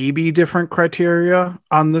maybe different criteria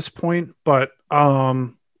on this point, but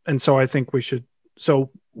and so I think we should. So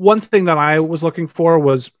one thing that I was looking for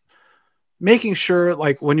was making sure,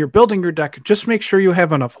 like when you're building your deck, just make sure you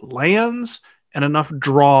have enough lands and enough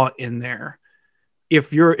draw in there.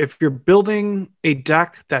 If you're building a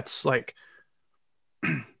deck that's like,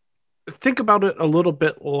 think about it a little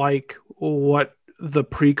bit like what the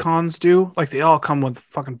precons do. Like they all come with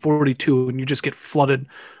fucking 42 and you just get flooded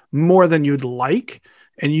more than you'd like.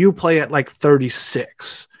 And you play at like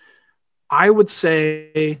 36. I would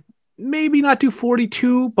say maybe not do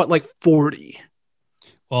 42, but like 40.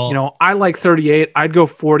 Well, I like 38. I'd go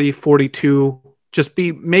 40, 42. Just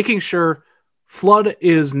be making sure flood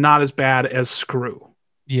is not as bad as screw.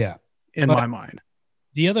 Yeah. In my mind.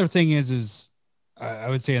 The other thing is I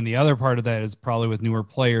would say, on the other part of that is probably with newer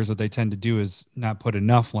players, what they tend to do is not put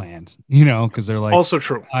enough land, because they're like, also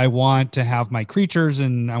true. I want to have my creatures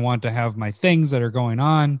and I want to have my things that are going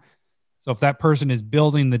on. So if that person is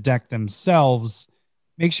building the deck themselves,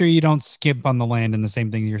 make sure you don't skip on the land. And the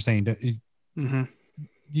same thing you're saying,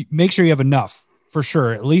 make sure you have enough for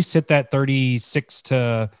sure. At least hit that 36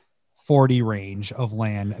 to 40 range of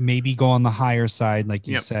land, maybe go on the higher side, like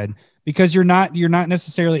you said, because you're not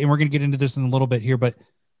necessarily, and we're going to get into this in a little bit here, but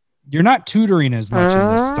you're not tutoring as much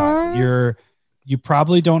in this style. You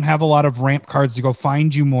probably don't have a lot of ramp cards to go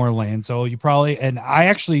find you more land. So you probably, and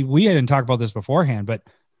we didn't talk about this beforehand, but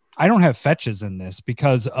I don't have fetches in this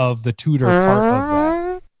because of the tutor part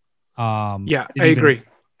of that. I agree.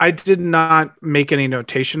 I did not make any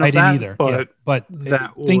notation of that. I didn't either. But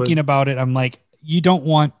thinking about it, I'm like, you don't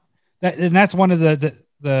want that. And that's one of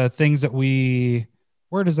the things that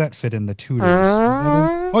where does that fit in the tutors?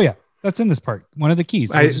 Oh yeah, that's in this part. One of the keys.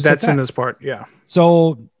 That's in this part. Yeah.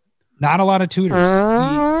 So not a lot of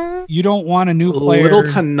tutors. You don't want a new player. Little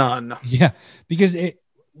to none. Yeah. Because if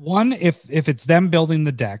it's them building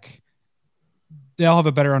the deck, they'll have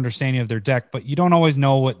a better understanding of their deck, but you don't always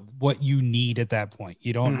know what you need at that point.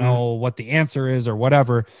 You don't know what the answer is or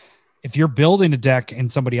whatever. If you're building a deck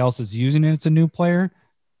and somebody else is using it, it's a new player,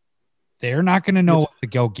 they're not going to know what to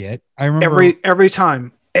go get. I remember every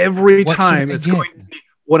time it's going to be,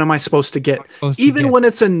 what am I supposed to get? Even when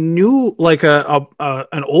it's a new, like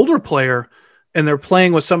an older player and they're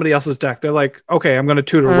playing with somebody else's deck, they're like, okay, I'm going to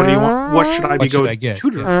tutor. What do you want? What should I be going to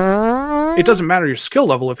tutor? It doesn't matter your skill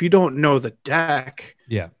level. If you don't know the deck,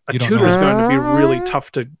 a tutor is going to be really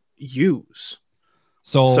tough to use.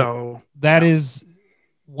 So that is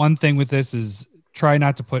one thing with this is try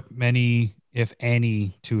not to put many, if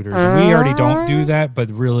any, tutors. We already don't do that, but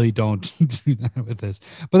really don't do that with this.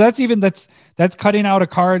 But that's cutting out a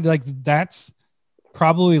card. Like that's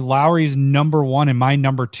probably Lowry's number one and my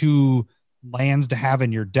number two lands to have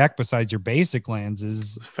in your deck besides your basic lands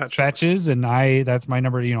is fetches. And that's my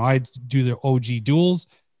number. I do the OG duels,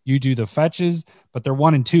 you do the fetches, but they're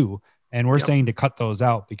 1 and 2. And we're saying to cut those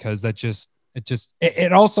out because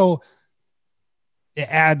it also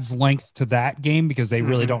adds length to that game because they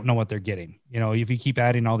really don't know what they're getting. If you keep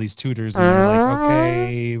adding all these tutors and they're like,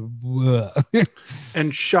 okay.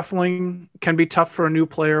 And shuffling can be tough for a new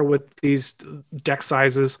player with these deck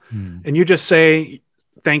sizes. And you just say,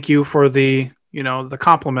 thank you for the the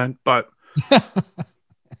compliment, but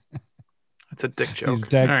it's a dick joke. These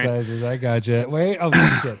deck All right. sizes. I got you. Wait. Oh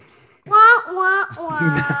shit.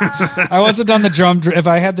 I wasn't on the drum. If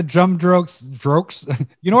I had the drum strokes,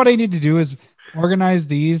 you know what I need to do is organize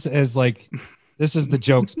these as like, this is the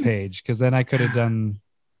jokes page. Cause then I could have done,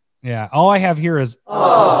 yeah. All I have here is,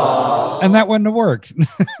 and that wouldn't have worked.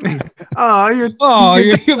 You have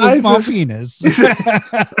a small penis.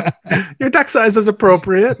 Your deck size is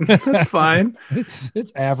appropriate. That's fine.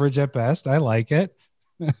 It's average at best. I like it.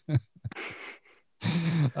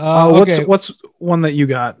 What's one that you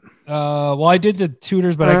got? Well, I did the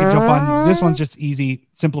tutors, but I could jump on. This one's just easy.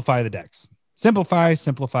 Simplify the decks.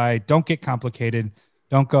 Simplify. Don't get complicated.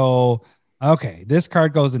 Don't go, okay, this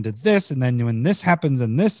card goes into this, and then when this happens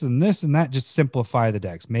and this and this and that, just simplify the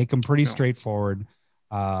decks. Make them pretty straightforward.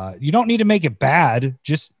 You don't need to make it bad.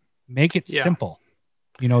 Just make it simple.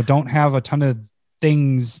 Don't have a ton of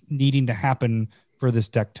things needing to happen for this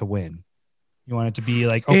deck to win. You want it to be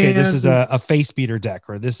like, okay, this is a face beater deck,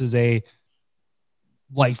 or this is a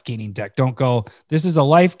life gaining deck. Don't go, this is a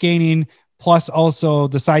life gaining plus also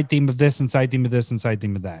the side theme of this and side theme of this and side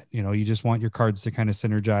theme of that. You just want your cards to kind of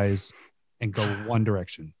synergize and go one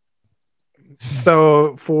direction.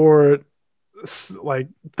 So for like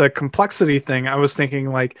the complexity thing, I was thinking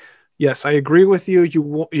like, yes, I agree with you.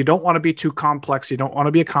 You don't want to be too complex. You don't want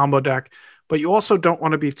to be a combo deck, but you also don't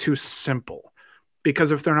want to be too simple,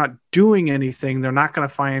 because if they're not doing anything, they're not going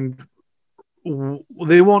to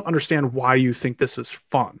they won't understand why you think this is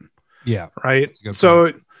fun. Yeah. Right.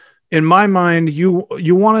 So in my mind, you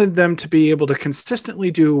wanted them to be able to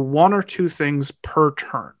consistently do one or two things per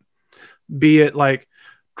turn, be it like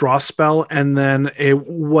draw spell and then a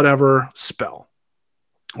whatever spell,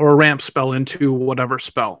 or a ramp spell into whatever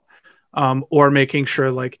spell, or making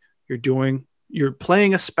sure like you're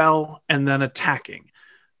playing a spell and then attacking.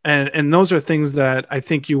 And those are things that I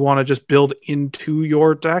think you want to just build into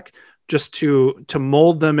your deck, just to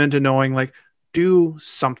mold them into knowing like, do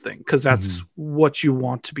something, because that's what you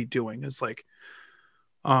want to be doing is like,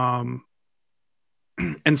 and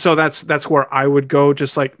so that's where I would go.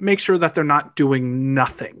 Just like make sure that they're not doing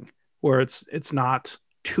nothing, where it's not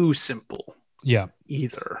too simple. Yeah.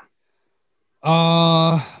 Either.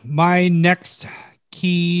 My next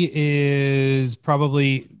key is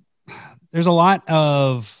probably, there's a lot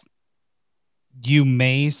of you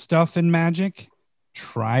may stuff in Magic.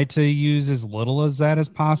 Try to use as little as that as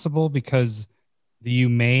possible, because you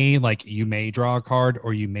may draw a card,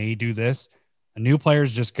 or you may do this. A new player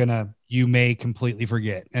is just you may completely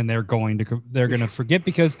forget, and they're going to forget,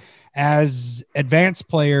 because as advanced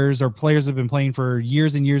players or players that have been playing for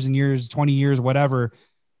years and years and years, 20 years, whatever,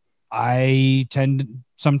 I tend to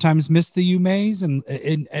sometimes miss the you mays, and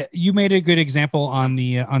you made a good example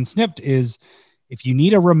on Snipped is if you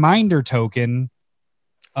need a reminder token,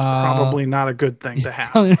 probably not a good thing to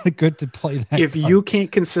have. Good to play that. If you can't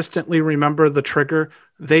consistently remember the trigger,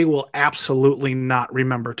 they will absolutely not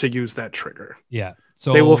remember to use that trigger. Yeah.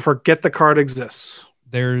 So they will forget the card exists.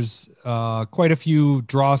 There's quite a few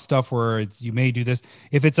draw stuff where you may do this.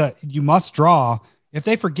 If it's you must draw, if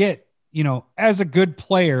they forget, as a good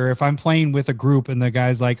player, if I'm playing with a group and the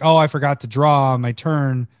guy's like, oh, I forgot to draw on my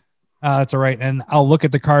turn, that's all right. And I'll look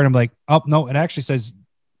at the card and I'm like, oh, no, it actually says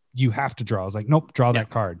you have to draw. I was like, nope, draw that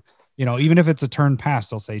card. Even if it's a turn past,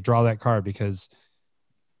 they'll say, draw that card, because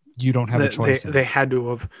you don't have a choice. They had to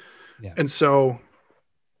have. Yeah. And so,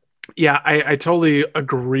 yeah, I totally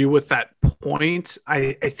agree with that point.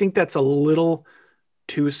 I think that's a little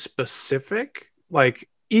too specific. Like,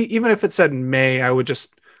 even if it said May, I would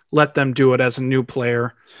just let them do it as a new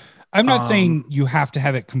player. I'm not saying you have to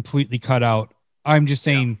have it completely cut out. I'm just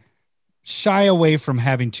saying shy away from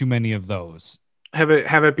having too many of those. Have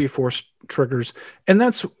it be forced triggers. And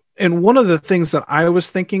one of the things that I was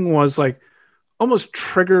thinking was like almost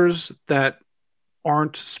triggers that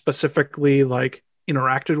aren't specifically like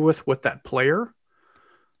interacted with that player.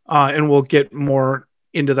 And we'll get more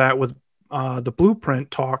into that with the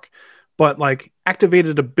blueprint talk. But like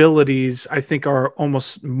activated abilities, I think are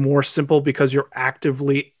almost more simple because you're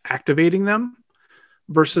actively activating them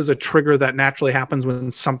versus a trigger that naturally happens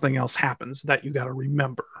when something else happens that you got to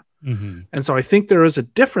remember. Mm-hmm. And so I think there is a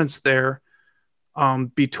difference there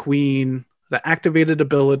between the activated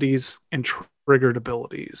abilities and triggered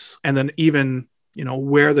abilities. And then even,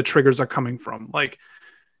 where the triggers are coming from. Like,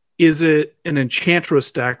 is it an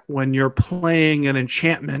Enchantress deck when you're playing an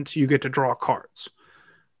enchantment, you get to draw cards?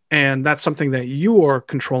 And that's something that you are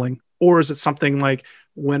controlling. Or is it something like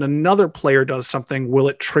when another player does something, will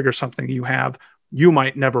it trigger something you have? You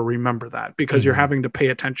might never remember that because you're having to pay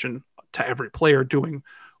attention to every player doing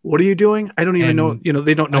what are you doing? I don't even know. And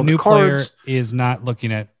They don't know a the new player cards. is not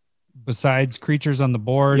looking at, besides creatures on the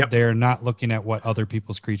board, Yep. they're not looking at what other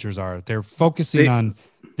people's creatures are. They're focusing on,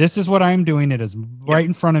 this is what I'm doing. It is right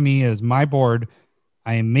in front of me. It is my board.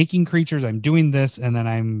 I am making creatures. I'm doing this. And then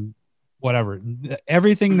I'm whatever.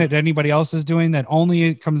 Everything that anybody else is doing, that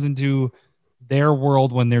only comes into their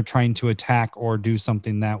world when they're trying to attack or do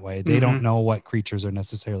something that way. They don't know what creatures are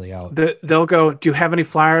necessarily out. They'll go, do you have any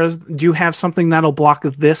flyers? Do you have something that'll block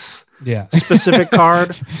this specific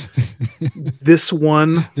card? This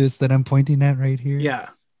one. This that I'm pointing at right here? Yeah.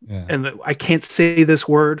 And I can't say this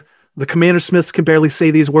word. The CommanderSmiths can barely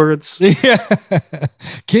say these words. Yeah.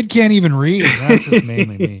 Kid can't even read. That's just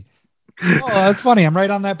mainly me. Oh, that's funny. I'm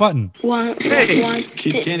right on that button. Hey,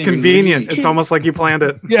 convenient. It's almost like you planned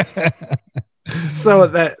it. Yeah. So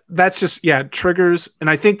that's just triggers, and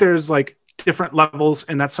I think there's like different levels,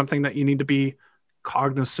 and that's something that you need to be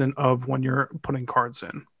cognizant of when you're putting cards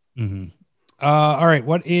in. Mm-hmm. All right,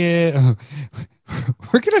 what is?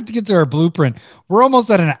 We're gonna have to get to our blueprint. We're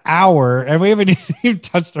almost at an hour, and we haven't even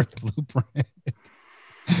touched our blueprint.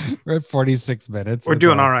 We're at 46 minutes. We're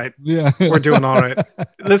doing all right. Yeah, we're doing all right.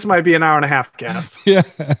 This might be an hour and a half cast. Yeah.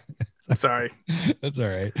 I'm sorry. That's all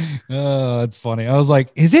right. Oh, that's funny. I was like,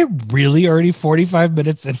 is it really already 45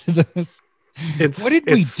 minutes into this? What did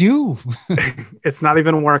we do? It's not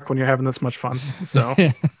even work when you're having this much fun. So,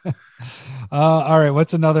 all right.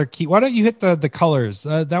 What's another key? Why don't you hit the colors?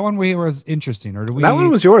 That one was interesting. Or do we? That one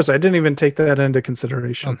was yours. I didn't even take that into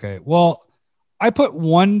consideration. Okay. Well, I put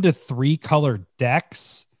 1 to 3 color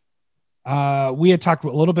decks. We had talked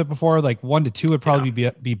a little bit before, like 1 to 2 would probably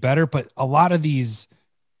be better, but a lot of these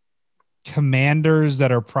commanders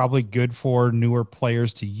that are probably good for newer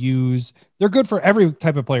players to use. They're good for every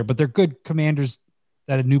type of player, but they're good commanders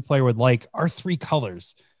that a new player would like are 3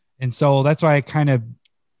 colors. And so that's why I kind of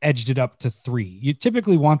edged it up to 3. You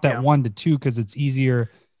typically want that 1 to 2 because it's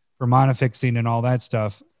easier for mana fixing and all that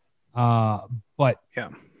stuff. But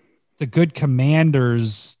the good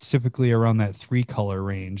commanders typically around that 3 color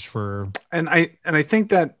range for. And I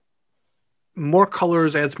think that more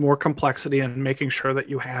colors adds more complexity and making sure that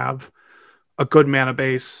you have a good mana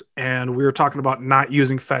base. And we were talking about not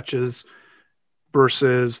using fetches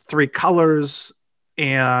versus 3 colors.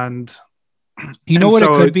 And you know what it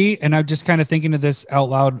could be? And I'm just kind of thinking of this out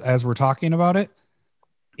loud as we're talking about it.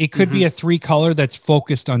 It could be a 3 color that's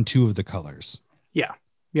focused on 2 of the colors. Yeah.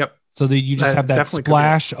 Yep. So that you just have that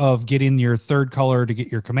splash of getting your 3rd color to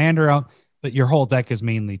get your commander out, but your whole deck is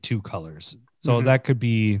mainly 2 colors. So that could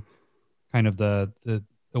be kind of the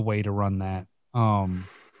way to run that.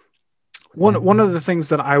 One of the things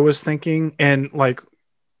that I was thinking, and like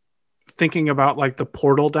thinking about like the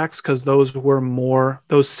portal decks, because those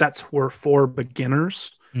sets were for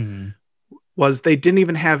beginners, was they didn't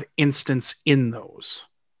even have instants in those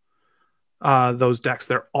decks.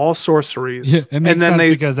 They're all sorceries. Yeah, it makes sense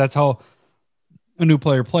because that's how a new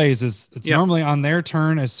player plays. It's normally on their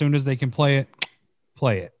turn. As soon as they can play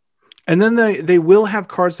it. And then they will have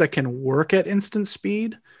cards that can work at instant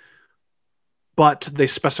speed, but they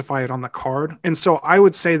specify it on the card. And so I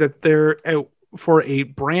would say that for a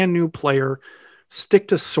brand new player, stick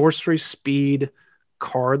to sorcery speed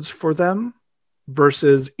cards for them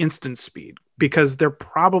versus instant speed, because they're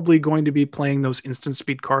probably going to be playing those instant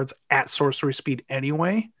speed cards at sorcery speed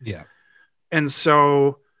anyway. Yeah. And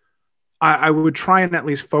so I would try and at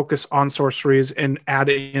least focus on sorceries and add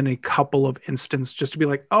in a couple of instants just to be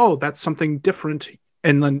like, oh, that's something different.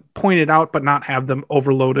 And then point it out, but not have them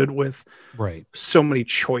overloaded with so many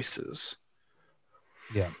choices.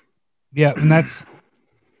 Yeah. Yeah. And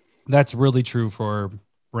that's really true for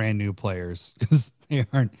brand new players, because they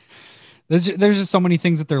aren't, there's just so many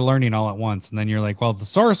things that they're learning all at once. And then you're like, well, the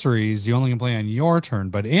sorceries you only can play on your turn,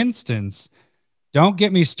 but instants, don't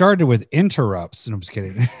get me started with interrupts. And I'm just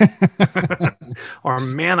kidding. Or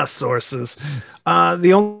mana sources.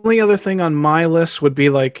 The only other thing on my list would be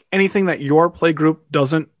like anything that your play group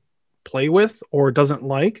doesn't play with or doesn't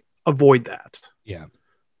like, avoid that. Yeah.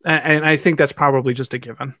 And I think that's probably just a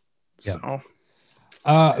given. Yeah.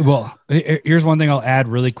 So. Well, here's one thing I'll add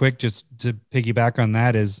really quick, just to piggyback on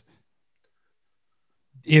that, is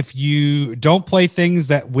if you don't play things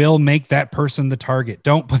that will make that person the target,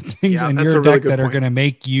 don't put things in your deck that are going to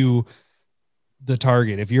make you the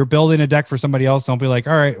target. If you're building a deck for somebody else, don't be like,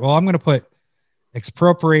 all right, well, I'm going to put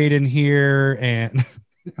expropriate in here, and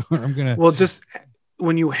I'm going to. Well, just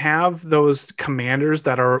when you have those commanders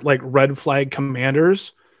that are like red flag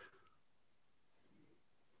commanders,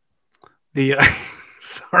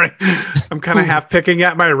 Sorry, I'm kind of half picking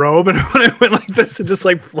at my robe, and when I went like this, it just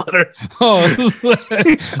like fluttered. Oh,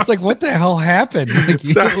 it's like, what the hell happened? Like,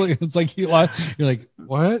 Sorry. it's like you're like,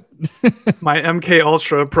 what? My MK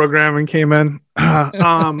Ultra programming came in.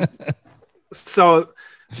 So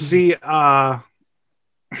the I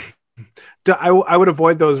would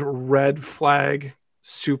avoid those red flag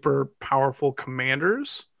super powerful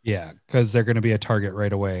commanders. Yeah, because they're going to be a target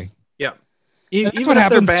right away. Yeah, that's what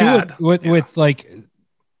happens too with like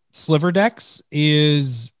sliver decks.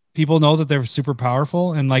 Is people know that they're super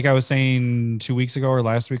powerful, and like I was saying 2 weeks ago or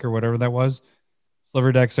last week or whatever that was,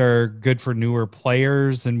 sliver decks are good for newer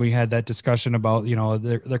players, and we had that discussion about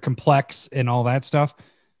they're complex and all that stuff.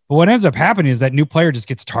 But what ends up happening is that new player just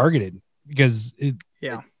gets targeted because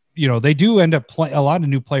they do end up a lot of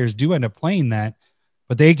new players do end up playing that,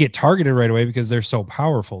 but they get targeted right away because they're so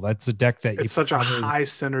powerful. That's a deck that it's such a high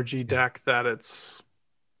synergy deck that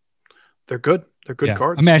they're good. They're good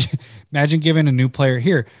cards. Imagine giving a new player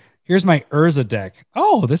here's my Urza deck.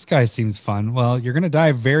 Oh, this guy seems fun. Well, you're going to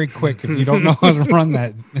die very quick if you don't know how to run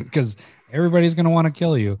that because everybody's going to want to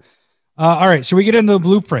kill you. All right. Should we get into the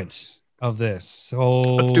blueprint of this? So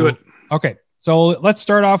let's do it. Okay. So let's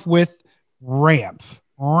start off with ramp.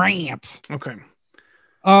 Okay.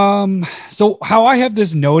 So how I have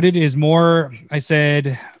this noted is more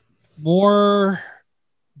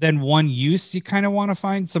than one use. You kind of want to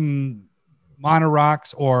find some mono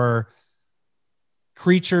rocks or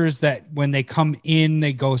creatures that when they come in,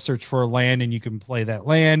 they go search for a land and you can play that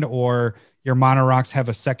land, or your mono rocks have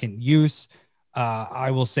a second use.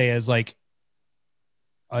 I will say as like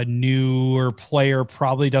a newer player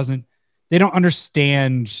probably they don't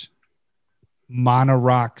understand mono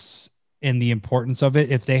rocks and the importance of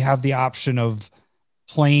it. If they have the option of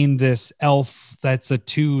playing this elf that's a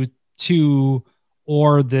 2/2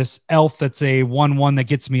 or this elf that's a 1/1 that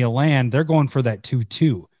gets me a land, they're going for that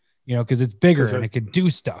 2/2, because it's bigger and it can do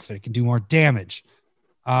stuff and it can do more damage.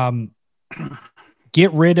 Make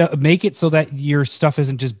it so that your stuff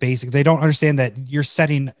isn't just basic. They don't understand that you're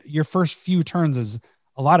setting your first few turns as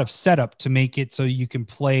a lot of setup to make it so you can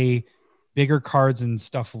play bigger cards and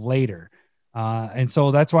stuff later. And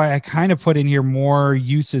so that's why I kind of put in here more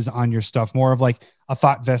uses on your stuff, more of like a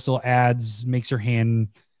thought vessel makes your hand,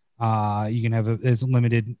 you can have as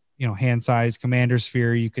limited, hand size. Commander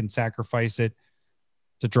sphere, you can sacrifice it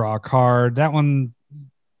to draw a card. That one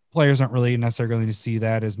players aren't really necessarily going to see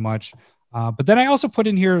that as much. But then I also put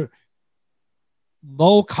in here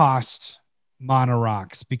low cost mono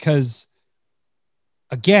rocks because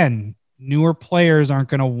again, newer players aren't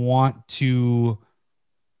going to want to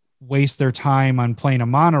waste their time on playing a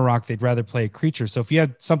mono rock. They'd rather play a creature. So if you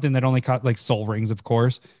had something that only caught like soul rings, of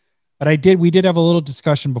course, but we did have a little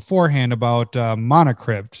discussion beforehand about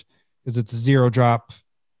Monocrypt because it's a 0-drop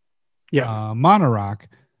mono rock.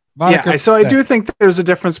 So I do think there's a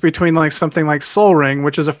difference between like something like Soul Ring,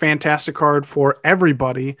 which is a fantastic card for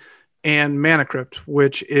everybody, and Mana Crypt,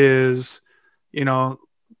 which is,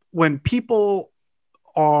 when people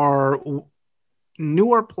are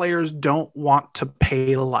newer players don't want to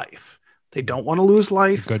pay life. They don't want to lose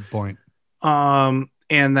life. Good point. And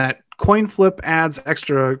that coin flip adds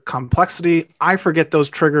extra complexity. I forget those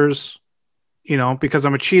triggers, because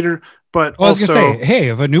I'm a cheater. But I was going to say, hey,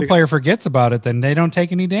 if a new player forgets about it, then they don't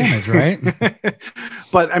take any damage, right?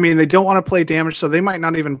 But I mean, they don't want to play damage, so they might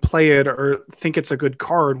not even play it or think it's a good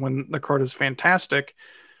card when the card is fantastic.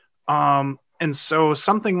 And so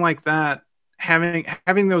something like that,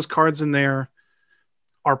 having those cards in there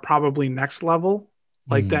are probably next level.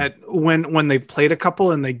 Like that when they've played a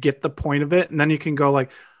couple and they get the point of it, and then you can go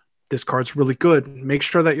like, this card's really good. Make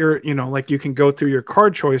sure that you're, like you can go through your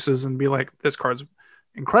card choices and be like, this card's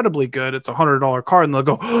incredibly good. It's $100 card. And they'll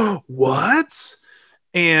go, oh, what?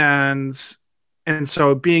 And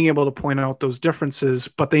so being able to point out those differences,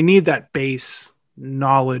 but they need that base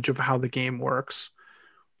knowledge of how the game works.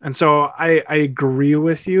 And so I agree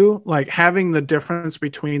with you, like having the difference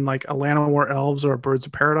between like a Llanowar Elves or a Birds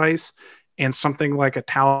of Paradise and something like a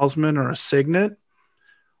Talisman or a Signet.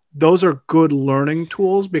 Those are good learning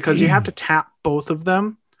tools because you have to tap both of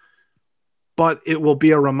them, but it will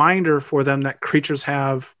be a reminder for them that creatures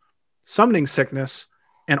have summoning sickness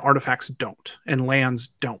and artifacts don't, and lands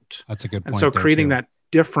don't. That's a good point. And so creating that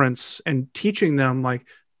difference and teaching them like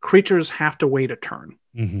creatures have to wait a turn.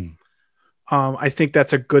 I think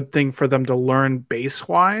that's a good thing for them to learn base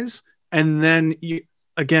wise. And then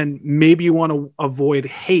maybe you want to avoid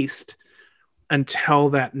haste until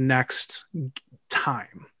that next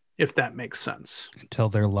time, if that makes sense. Until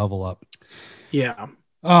their level up. Yeah.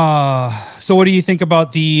 So what do you think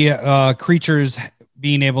about the creatures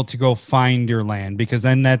being able to go find your land, because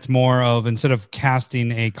then that's more of, instead of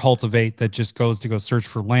casting a cultivate that just goes to go search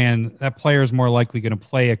for land, that player is more likely going to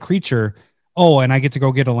play a creature. Oh, and I get to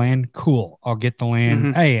go get a land. Cool. I'll get the land.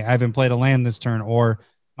 Mhm. Hey, I haven't played a land this turn, or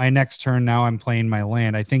my next turn, now I'm playing my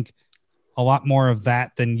land. I think a lot more of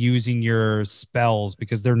that than using your spells,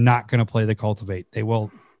 because they're not going to play the cultivate. They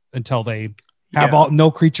will until they have no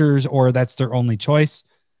creatures, or that's their only choice.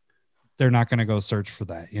 They're not going to go search for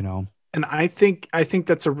that, you know? And I think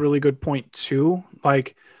that's a really good point too.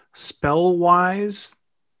 Like spell wise,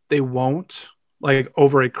 they won't like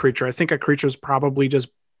over a creature. I think a creature is probably just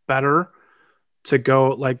better to go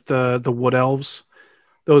like the wood elves.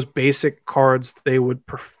 Those basic cards they would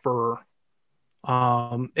prefer,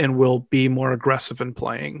 and will be more aggressive in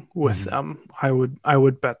playing with them. I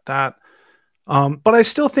would bet that. But I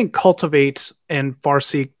still think cultivate and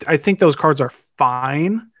Farseek, I think those cards are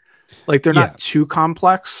fine. Like they're not too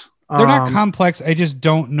complex. They're not complex. I just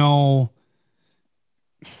don't know.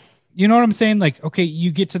 You know what I'm saying? Like, okay,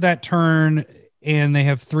 you get to that turn and they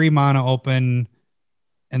have 3 mana open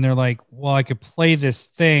and they're like, well, I could play this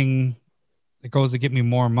thing that goes to get me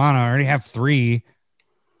more mana. I already have 3,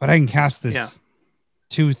 but I can cast this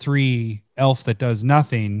 2/3 elf that does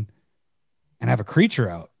nothing and have a creature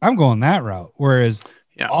out. I'm going that route. Whereas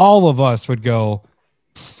all of us would go,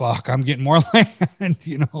 fuck, I'm getting more land,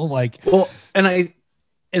 you know, like, well,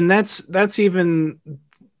 and that's even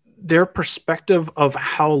their perspective of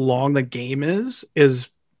how long the game is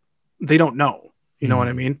they don't know. You know what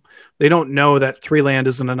I mean? They don't know that 3 land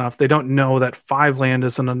isn't enough. They don't know that 5 land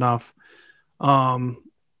isn't enough.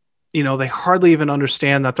 You know, they hardly even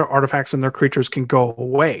understand that their artifacts and their creatures can go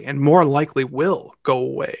away, and more likely will go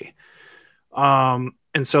away. And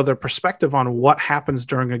so their perspective on what happens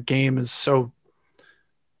during a game is so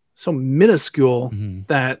minuscule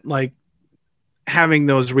that like having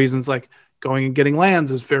those reasons, like going and getting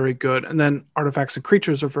lands, is very good, and then artifacts and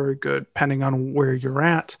creatures are very good depending on where you're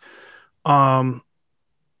at. And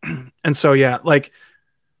so like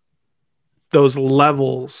those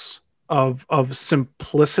levels of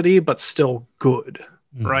simplicity but still good,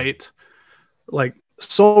 right? Like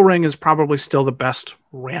Soul Ring is probably still the best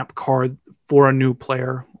ramp card for a new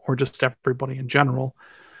player or just everybody in general.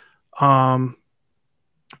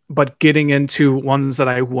 But getting into ones that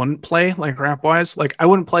I wouldn't play, like ramp wise, like I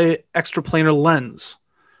wouldn't play Extra Planar Lens.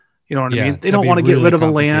 You know what I mean? They don't want to get rid of a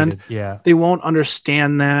land. Yeah. They won't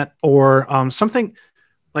understand that. Or something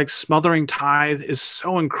like Smothering Tithe is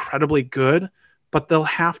so incredibly good, but they'll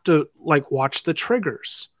have to like watch the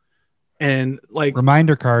triggers. And like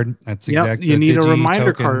reminder card. That's exactly. You need a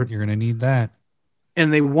reminder card. You're going to need that.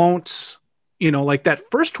 And they won't, you know, like that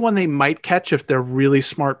first one they might catch if they're really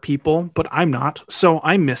smart people, but I'm not. So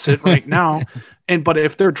I miss it right now. But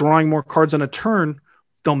if they're drawing more cards on a turn,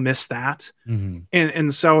 they'll miss that.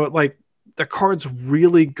 And so like the card's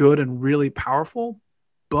really good and really powerful,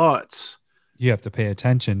 but you have to pay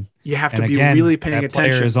attention. You have to be really paying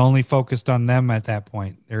attention. Player is only focused on them at that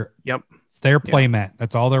point. It's their playmat.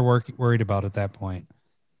 That's all they're worried about at that point.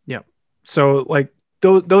 Yep. So like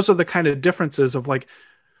those are the kind of differences of like,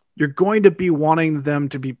 you're going to be wanting them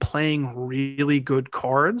to be playing really good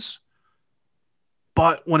cards,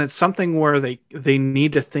 but when it's something where they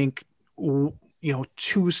need to think, you know,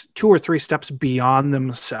 2 or 3 steps beyond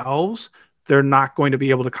themselves, they're not going to be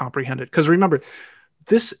able to comprehend it. Because remember,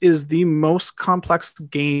 this is the most complex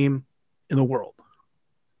game in the world.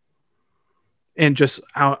 And just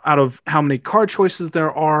out of how many card choices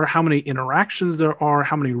there are, how many interactions there are,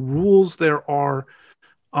 how many rules there are,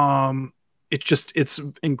 it's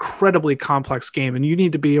an incredibly complex game, and you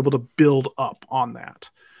need to be able to build up on that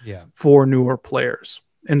for newer players.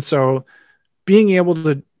 And so being able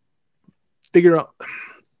to figure out,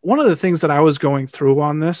 one of the things that I was going through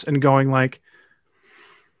on this and going like,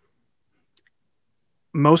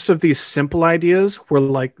 most of these simple ideas were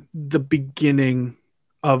like the beginning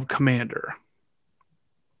of Commander.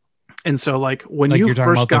 And so like when like you you're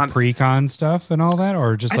talking first about got the pre-con stuff and all that,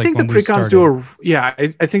 or just I like think when the pre-cons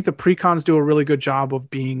started? I think the pre-cons do a really good job of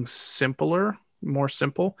being more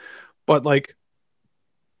simple, but like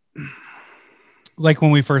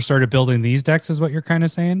when we first started building these decks is what you're kind of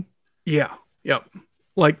saying? Yeah. Yep.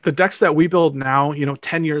 Like the decks that we build now, you know,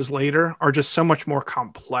 10 years later are just so much more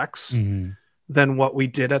complex than what we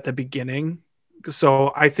did at the beginning.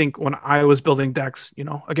 So I think when I was building decks, you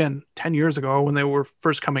know, again, 10 years ago when they were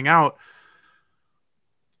first coming out,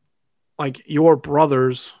 like your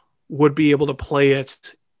brothers would be able to play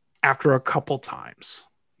it after a couple times,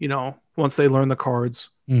 you know, once they learn the cards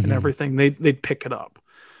and everything, they'd pick it up.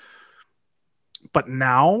 But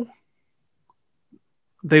now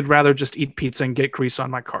they'd rather just eat pizza and get grease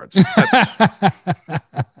on my cards.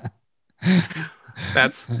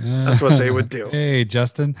 That's what they would do. Hey,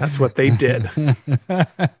 Justin. That's what they did.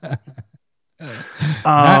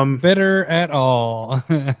 Not bitter at all.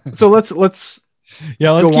 So let's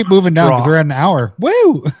keep moving down because we're at an hour.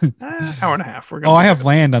 Woo! Hour and a half. I have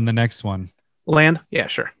land on the next one. Land? Yeah,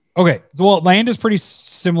 sure. Okay. Well, land is pretty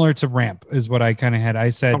similar to ramp, is what I kind of had.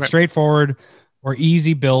 I said straightforward or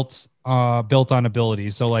easy built on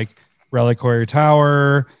abilities. So like Reliquary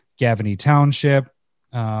Tower, Gavany Township,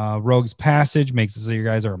 Rogue's Passage makes it so your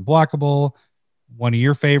guys are unblockable. One of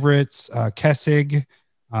your favorites, Kessig.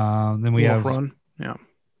 Then we have Run. Yeah.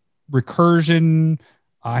 Recursion.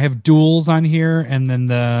 I have duels on here, and then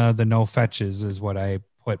the no fetches is what I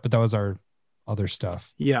put, but that was our other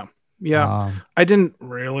stuff. Yeah. I didn't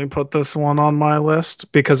really put this one on my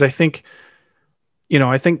list because I think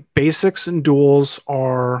basics and duels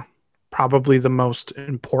are probably the most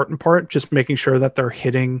important part, just making sure that they're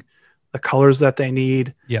hitting the colors that they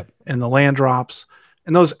need. Yep. And the land drops.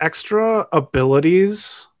 And those extra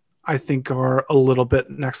abilities, I think, are a little bit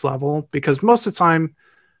next level because most of the time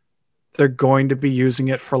they're going to be using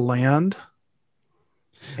it for land.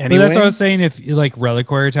 Anyway. But that's what I was saying. If you like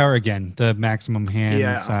Reliquary Tower, again, the maximum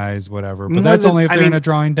hand size, whatever. But that's only if they're in a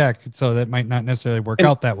drawing deck. So that might not necessarily work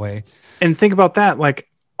out that way. And think about that. Like,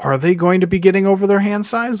 are they going to be getting over their hand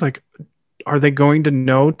size? Like, are they going to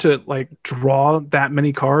know to like draw that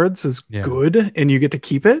many cards is good and you get to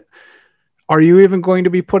keep it? Are you even going to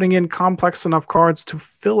be putting in complex enough cards to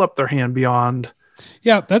fill up their hand beyond?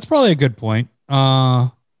 Yeah, that's probably a good point.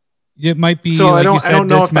 It might be, so like I don't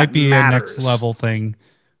know this if might be matters. a next level thing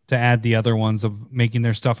to add the other ones of making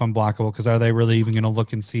their stuff unblockable. Because are they really even going to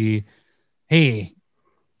look and see, hey,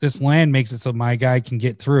 this land makes it so my guy can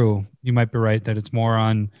get through? You might be right that it's more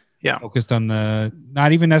on focused on the,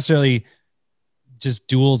 not even necessarily just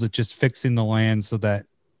duels, it's just fixing the land so that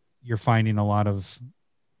you're finding a lot of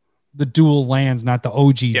the dual lands, not the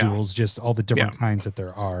OG duels, just all the different kinds that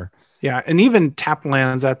there are. Yeah, and even tap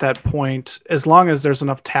lands at that point, as long as there's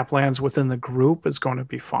enough tap lands within the group, it's going to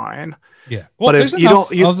be fine. Yeah, well, but if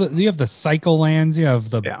you have the cycle lands, you have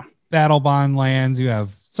the battle bond lands, you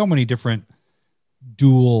have so many different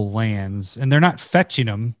dual lands, and they're not fetching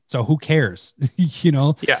them, so who cares?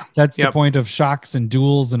 That's the point of shocks and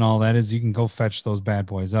duels and all that, is you can go fetch those bad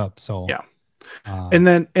boys up. So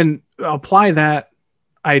and apply that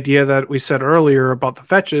idea that we said earlier about the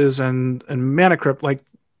fetches and mana crypt. Like,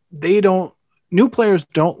 new players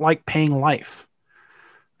don't like paying life,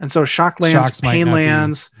 and so shock lands, pain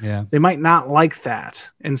lands, they might not like that.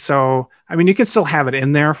 And so, I mean, you can still have it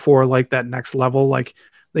in there for like that next level. Like,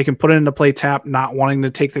 they can put it into play tap, not wanting to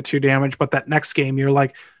take the 2 damage, but that next game, you're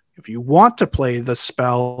like, if you want to play the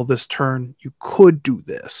spell this turn, you could do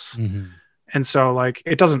this. Mm-hmm. And so, like,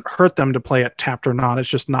 it doesn't hurt them to play it tapped or not. It's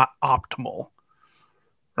just not optimal.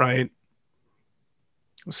 Right.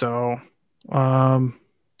 So, all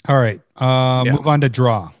right. Move on to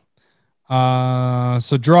draw.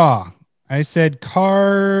 So draw. I said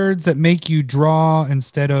cards that make you draw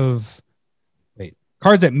instead of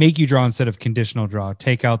conditional draw.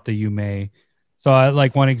 Take out the you may. So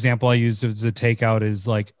like one example I used as a takeout is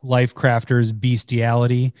like Life Crafter's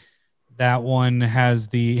Bestiality. That one has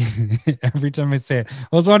the every time I say it,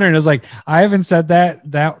 I was wondering, I was like, I haven't said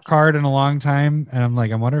that card in a long time. And I'm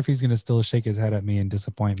like, I wonder if he's going to still shake his head at me in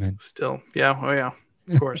disappointment. Still. Yeah. Oh yeah.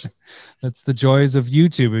 Of course. That's the joys of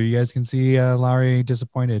YouTube. You guys can see Lowry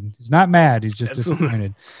disappointed. He's not mad. He's just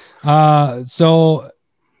disappointed. So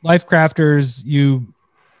Life Crafters, you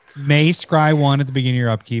may scry 1 at the beginning of your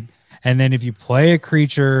upkeep. And then if you play a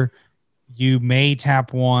creature, you may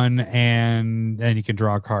tap 1 and then you can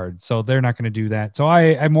draw a card. So they're not going to do that. So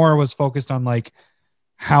I more was focused on like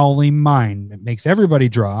Howling Mine. It makes everybody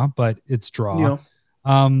draw, but it's draw.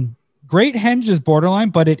 Great Henge is borderline,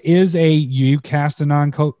 but it is you cast a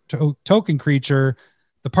non-token creature.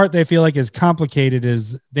 The part they feel like is complicated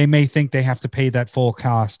is they may think they have to pay that full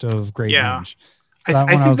cost of Great Henge. So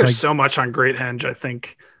I think there's so much on Great Henge. I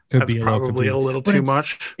think could be probably a little too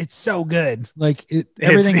much. It's so good. Like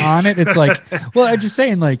everything on it. It's like, well, I'm just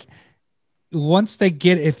saying, like, once they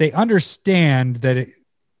get, if they understand that it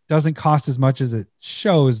doesn't cost as much as it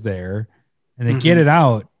shows there, and they get it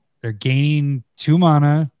out, they're gaining 2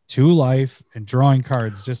 mana, 2 life, and drawing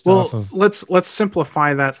cards just off of. Let's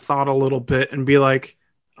simplify that thought a little bit and be like,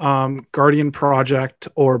 Guardian Project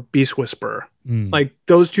or Beast Whisperer. Like,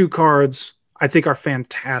 those 2 cards I think are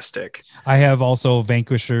fantastic. I have also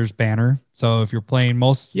Vanquisher's Banner. So if you're playing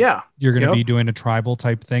you're going to be doing a tribal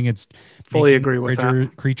type thing. It's fully agree with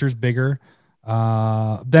that. Creatures bigger.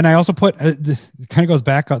 Then I also put, it kind of goes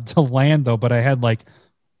back to land though, but I had like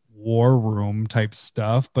war room type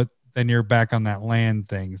stuff, but then you're back on that land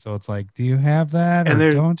thing. So it's like, do you have that And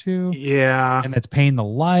or don't you? Yeah. And that's paying the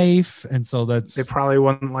life. And so that's, They probably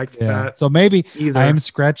wouldn't like that. So maybe either. I am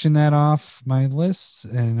scratching that off my list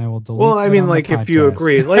and I will delete. Well, I that mean, on the like, if you podcast.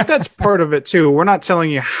 agree, like, that's part of it too. We're not telling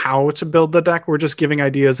you how to build the deck. We're just giving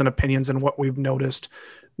ideas and opinions and what we've noticed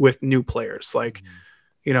with new players. Like,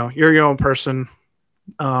 you know, you're your own person.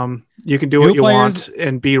 You can do New what you players want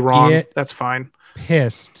and be wrong. That's fine.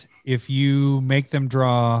 Pissed if you make them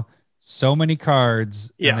draw so many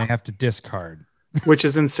cards and they have to discard, which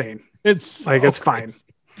is insane. It's like, it's fine.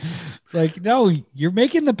 It's like, no, you're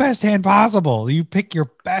making the best hand possible. You pick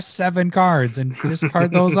your best 7 cards and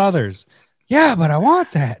discard those others. Yeah, but I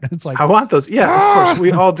want that. It's like, I want those. Yeah, of course.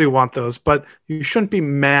 We all do want those, but you shouldn't be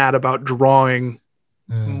mad about drawing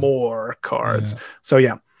more cards. So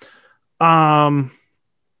yeah.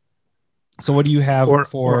 So what do you have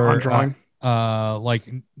for on drawing? Like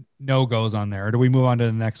no goes on there, or do we move on to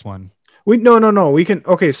the next one? No. We can.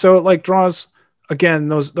 Okay, so like draws again.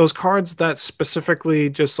 Those cards that specifically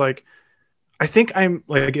just like, I think I'm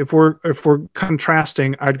like, if we're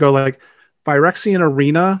contrasting, I'd go like Phyrexian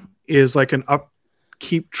Arena is like an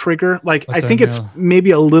upkeep trigger. Like I think it's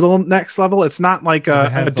maybe a little next level. It's not like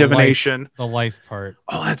a divination. The life part.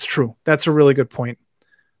 Oh, that's true. That's a really good point.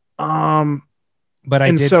 But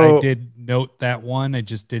I did note that one. I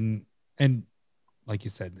just didn't. And like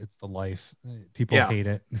you said, it's the life. People hate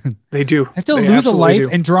it. They do. I have to lose a life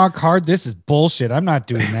and draw a card. This is bullshit. I'm not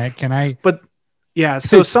doing that. Can I? But yeah,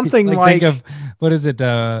 so something like think of, what is it?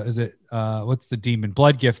 Is it what's the demon?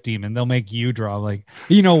 Blood Gift Demon. They'll make you draw. Like,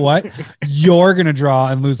 you know what? You're gonna draw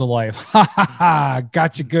and lose a life. Ha ha ha!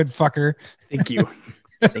 Gotcha, good fucker. Thank you.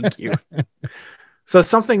 Thank you. So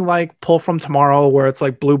something like Pull from Tomorrow, where it's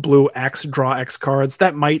like blue X, draw X cards,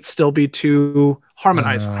 that might still be too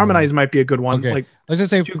Harmonize. Harmonize might be a good one. Okay. Like, let's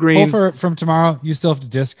just say green. Pull from Tomorrow, you still have to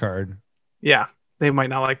discard. Yeah, they might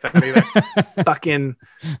not like that either. Fucking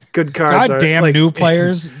good cards. God damn, like, new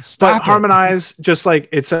players. Stop but Harmonize, just like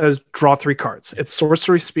it says, draw 3 cards. It's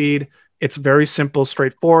sorcery speed. It's very simple,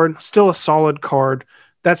 straightforward. Still a solid card.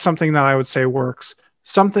 That's something that I would say works.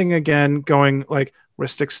 Something again going like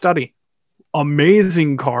Rhystic Study.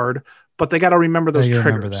 Amazing card, but they got to remember those triggers.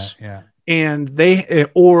 Remember that, yeah. And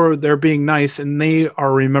they're being nice and they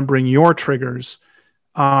are remembering your triggers.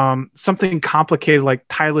 Something complicated like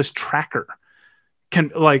Tireless Tracker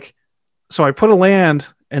can, like, so I put a land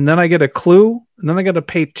and then I get a clue and then I got to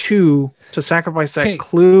pay 2 to sacrifice that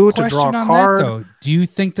clue to draw a card. That, though. Do you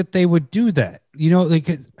think that they would do that? You know, like,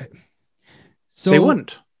 so they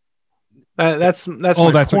wouldn't. That's that's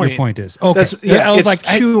point. What your point is. Okay, I was like,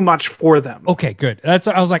 too much for them. Okay, good. I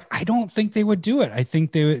was like, I don't think they would do it. I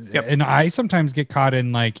think they would. Yep. And I sometimes get caught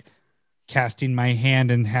in like casting my hand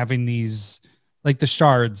and having these like the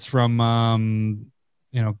shards from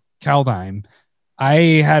Kaldheim. I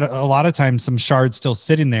had a lot of times some shards still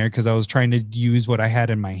sitting there because I was trying to use what I had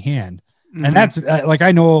in my hand, and that's like,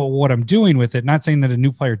 I know what I'm doing with it. Not saying that a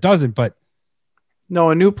new player doesn't, but. No,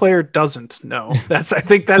 a new player doesn't know. I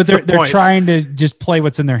think that's but they're trying to just play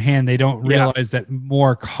what's in their hand. They don't realize that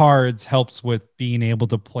more cards helps with being able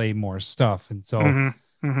to play more stuff. And so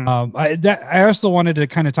I also wanted to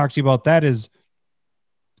kind of talk to you about that is,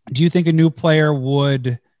 do you think a new player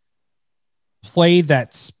would play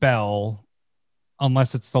that spell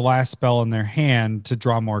unless it's the last spell in their hand to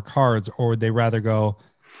draw more cards? Or would they rather go,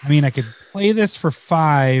 I mean, I could play this for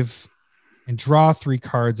 5 and draw 3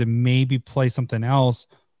 cards and maybe play something else,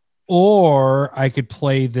 or I could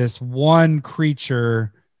play this one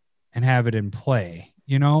creature and have it in play,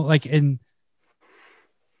 you know, like, and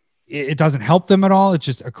it doesn't help them at all. It's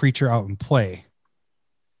just a creature out in play.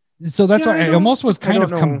 So that's why I almost was kind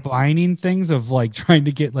of combining things of like trying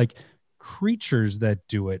to get like creatures that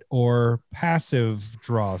do it or passive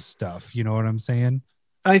draw stuff. You know what I'm saying?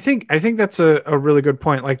 I think that's a really good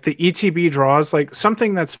point. Like the ETB draws, like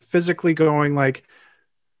something that's physically going like,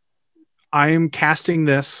 I'm casting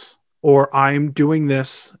this or I'm doing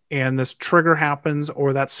this and this trigger happens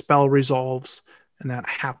or that spell resolves and that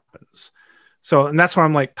happens. So, and that's why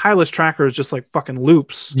I'm like, Tireless Tracker is just like fucking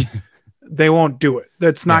loops. They won't do it.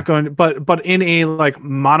 That's not going to, but in a like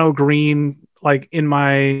mono green, like in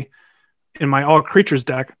my all creatures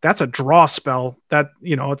deck, that's a draw spell that,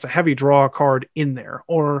 you know, it's a heavy draw card in there,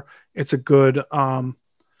 or it's a good, in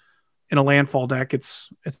a landfall deck, it's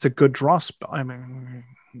a good draw spell. I mean,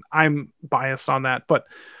 I'm biased on that, but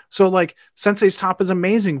so like Sensei's Top is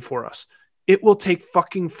amazing for us. It will take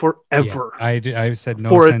fucking forever. Yeah, I said no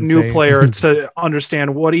for Sensei. A new player to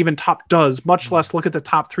understand what even Top does, much less look at the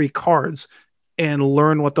top 3 cards and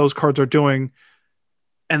learn what those cards are doing.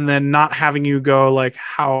 and then not having you go like,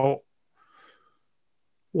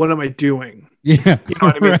 what am I doing? Yeah. You know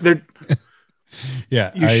what I mean? They're,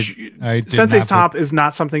 yeah. I did Sensei's not Top is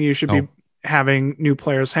not something you should be having new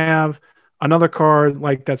players have. Another card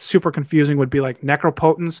like that's super confusing would be like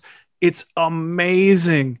Necropotence. It's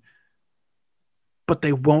amazing, but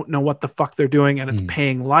they won't know what the fuck they're doing, and it's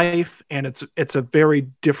paying life, and it's a very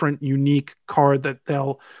different, unique card that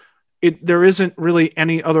there isn't really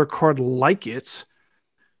any other card like it,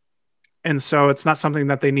 and so it's not something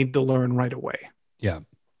that they need to learn right away. Yeah.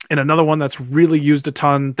 And another one that's really used a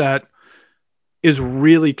ton that is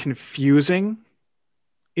really confusing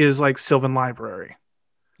is like Sylvan Library.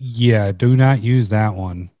 Yeah, do not use that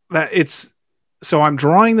one. So I'm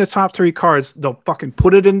drawing the top 3 cards. They'll fucking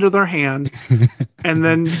put it into their hand, and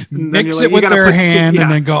then mix it with their hand, and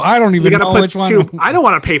then go. I don't even know which one. I don't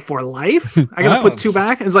want to pay for life. I gotta put 2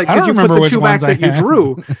 back. It's like, did you put the 2 back that you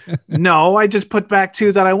drew? No, I just put back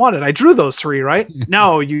 2 that I wanted. I drew those 3, right?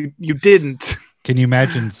 No, you didn't. Can you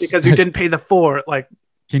imagine? Because you didn't pay the 4. Like,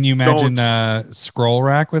 can you imagine scroll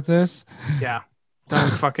rack with this? Yeah,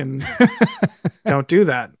 don't do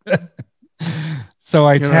that. So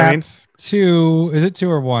I tap 2. Is it 2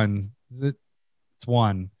 or 1? It's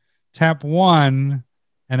 1. Tap 1,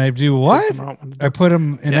 and I do what? I put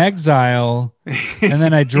them in exile, and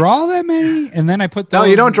then I draw that many, and then I put those. No,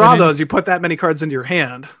 you don't draw those. You put that many cards into your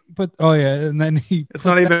hand. And then it's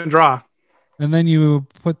not even draw. And then you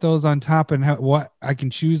put those on top, and what? I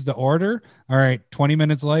can choose the order. All right, 20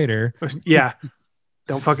 minutes later. Yeah.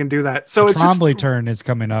 Don't fucking do that. So it's Trombley turn is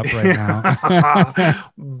coming up right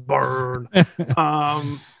now. Burn.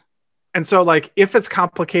 And so like, if it's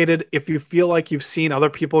complicated, if you feel like you've seen other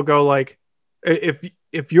people go like,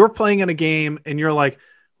 if you're playing in a game and you're like,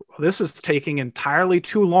 well, this is taking entirely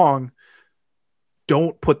too long,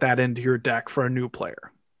 don't put that into your deck for a new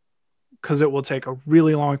player, because it will take a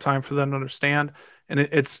really long time for them to understand. And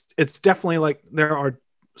it's definitely like, there are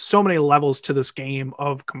so many levels to this game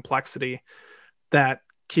of complexity that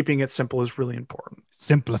keeping it simple is really important.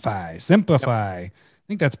 Simplify. Yep. I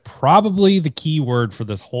think that's probably the key word for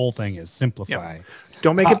this whole thing is simplify. Yep.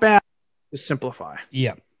 Don't make it bad. Just simplify.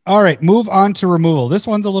 Yeah. All right. Move on to removal. This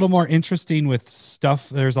one's a little more interesting with stuff.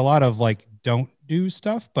 There's a lot of like, don't do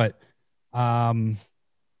stuff, but more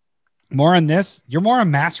on this. You're more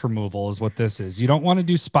on mass removal is what this is. You don't want to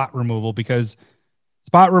do spot removal, because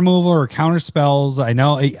spot removal or counter spells. I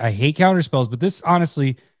know I hate counter spells, but this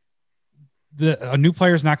honestly, a new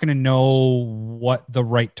player is not going to know what the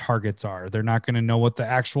right targets are. They're not going to know what the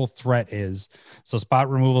actual threat is. So spot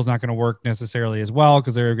removal is not going to work necessarily as well,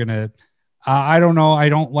 because they're going to, I don't know. I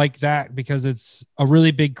don't like that because it's a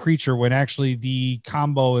really big creature when actually the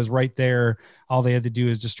combo is right there. All they had to do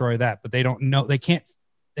is destroy that, but they don't know. They can't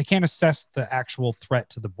assess the actual threat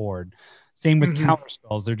to the board. Same with counter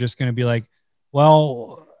spells. They're just going to be like,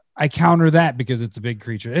 well, I counter that because it's a big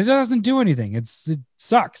creature. It doesn't do anything. It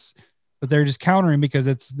sucks. But they're just countering because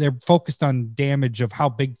they're focused on damage of how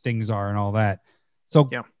big things are and all that. So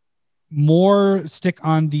more stick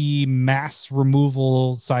on the mass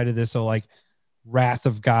removal side of this. So like Wrath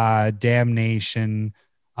of God, Damnation.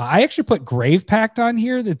 I actually put Grave Pact on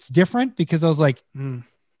here. That's different because I was like,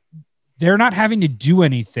 they're not having to do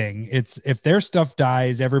anything. It's if their stuff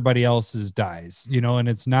dies, everybody else's dies, and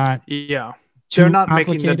it's not. Yeah. They're not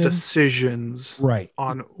making the decisions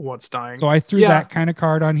on what's dying. So I threw that kind of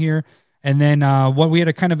card on here. And then what we had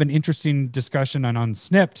a kind of an interesting discussion on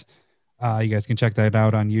Snipped. You guys can check that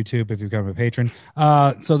out on YouTube if you've become a patron.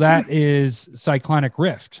 So that is Cyclonic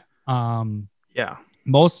Rift.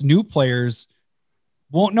 Most new players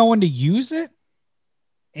won't know when to use it.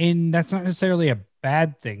 And that's not necessarily a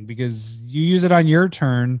bad thing, because you use it on your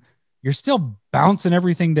turn, you're still bouncing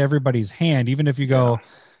everything to everybody's hand. Even if you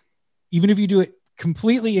do it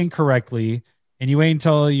completely incorrectly, and you wait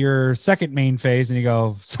until your second main phase and you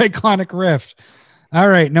go Cyclonic Rift. All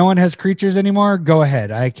right, no one has creatures anymore. Go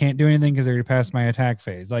ahead. I can't do anything because I already passed my attack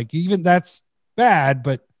phase. Like, even that's bad,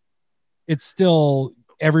 but it's still,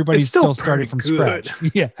 everybody's still starting from scratch.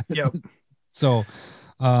 Yeah. Yep. So,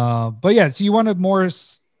 but yeah, so you want to more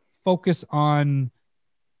focus on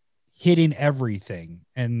hitting everything,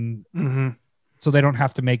 and so they don't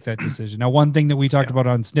have to make that decision. Now, one thing that we talked about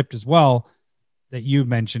on Snipped as well that you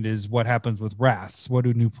mentioned is what happens with wraths. What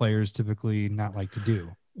do new players typically not like to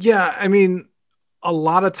do? Yeah, I mean, a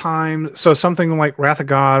lot of time, so something like Wrath of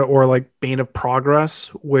God or like Bane of Progress,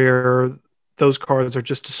 where those cards are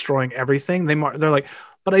just destroying everything. They're like,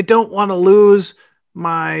 but I don't want to lose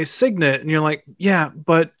my Signet. And you're like, yeah,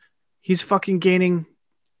 but he's fucking gaining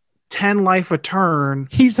 10 life a turn.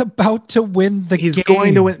 He's about to win the He's game.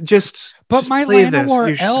 going to win. Just my play Llanowar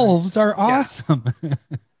this. elves are awesome.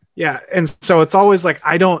 Yeah. And so it's always like,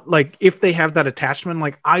 I don't like if they have that attachment,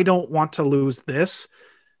 like I don't want to lose this.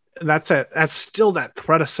 That's still that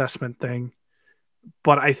threat assessment thing.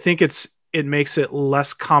 But I think it makes it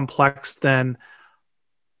less complex than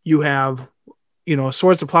you have,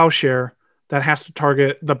 Swords of Plowshare that has to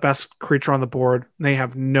target the best creature on the board. And they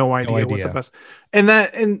have no idea what the best, and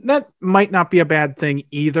that might not be a bad thing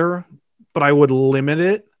either, but I would limit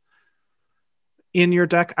it in your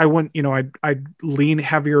deck. I wouldn't, I'd lean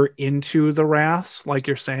heavier into the Wraths, like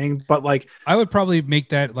you're saying, but like, I would probably make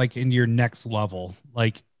that like in your next level,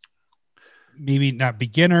 like maybe not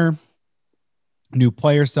beginner, new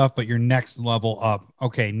player stuff, but your next level up.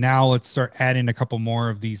 Okay, now let's start adding a couple more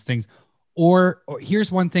of these things. Or here's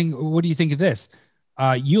one thing. What do you think of this?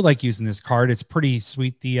 You like using this card. It's pretty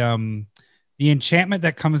sweet. The enchantment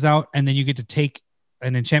that comes out, and then you get to take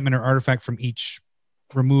an enchantment or artifact from each,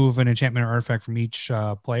 remove an enchantment or artifact from each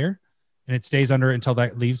player, and it stays under until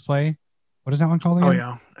that leaves play. What is that one called again?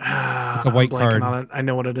 Oh yeah, it's a white card. On it. I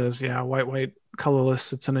know what it is. Yeah, white,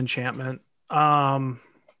 colorless. It's an enchantment.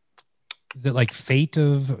 Is it like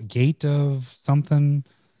Gate of something?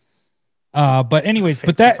 But anyways,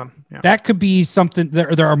 Fate that could be something.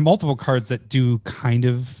 There are multiple cards that do kind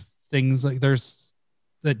of things like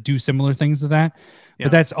that do similar things to that. Yeah.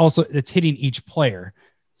 But that's hitting each player.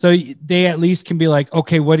 So they at least can be like,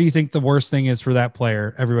 okay, what do you think the worst thing is for that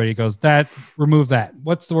player? Everybody goes, remove that.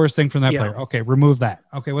 What's the worst thing from that player? Okay, remove that.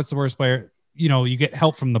 Okay, what's the worst player? You get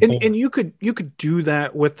help from the board. And you could do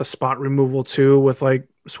that with the spot removal too, with like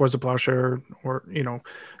Swords of Plowshare, or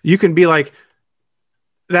you can be like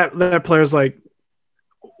that player's like,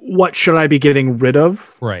 what should I be getting rid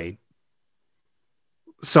of? Right.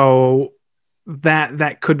 So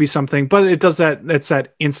that could be something, but it does that. It's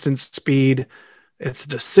that instant speed. It's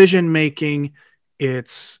decision making.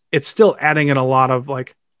 It's still adding in a lot of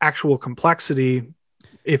like actual complexity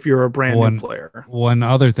if you're a brand new player. One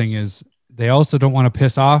other thing is they also don't want to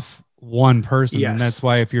piss off one person. Yes. And that's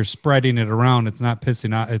why if you're spreading it around, it's not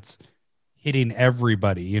pissing off. It's hitting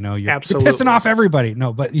everybody, you're pissing off everybody.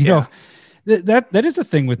 No, but you know, that is a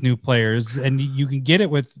thing with new players, and you can get it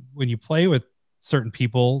with when you play with certain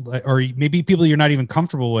people, or maybe people you're not even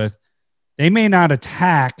comfortable with. They may not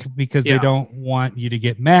attack because they don't want you to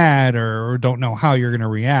get mad or don't know how you're going to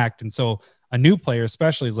react. And so a new player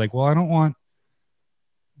especially is like, well, I don't want,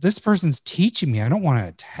 this person's teaching me. I don't want to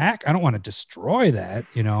attack. I don't want to destroy that,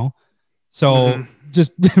 So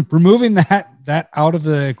just removing that out of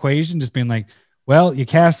the equation, just being like, well, you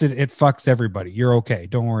cast it, it fucks everybody. You're okay.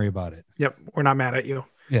 Don't worry about it. Yep. We're not mad at you.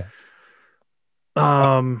 Yeah.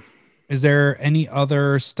 Is there any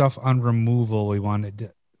other stuff on removal we wanted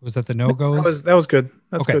to, was that the no-goes? That was good.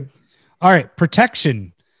 That's good. All right.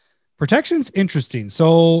 Protection's interesting.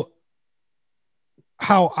 So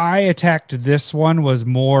how I attacked this one was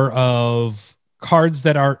more of cards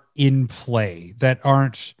that are in play, that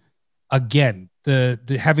aren't, again, the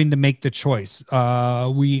having to make the choice.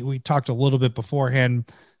 We talked a little bit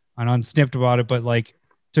beforehand on Unsnipped about it, but like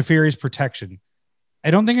Teferi's Protection. I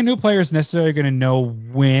don't think a new player is necessarily going to know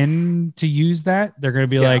when to use that. They're going to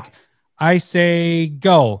be like, I say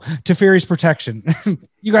go Teferi's Protection.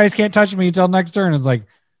 You guys can't touch me until next turn. It's like,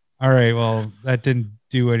 all right, well, that didn't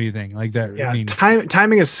do anything like that. Yeah, I mean,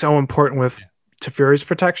 timing is so important with Teferi's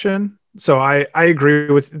Protection. So I agree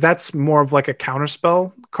with, that's more of like a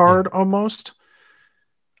counterspell card almost.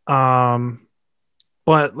 But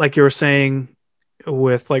like you were saying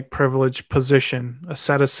with like Privilege, Position,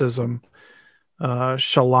 Asceticism,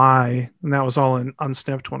 Shalai, and that was all in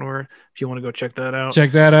Unsnipped when if you want to go check that out.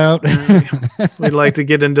 We'd like to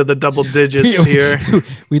get into the double digits here.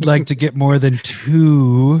 We'd like to get more than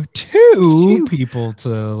two people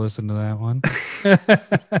to listen to that one.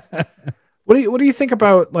 What do you think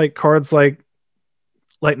about like cards like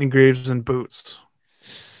Lightning Greaves and Boots?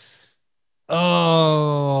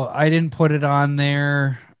 Oh, I didn't put it on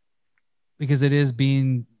there because it is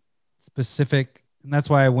being specific. And that's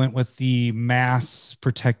why I went with the mass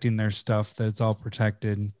protecting their stuff, that it's all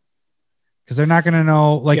protected. Because they're not going to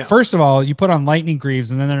know, like, first of all, you put on Lightning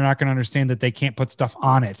Greaves and then they're not going to understand that they can't put stuff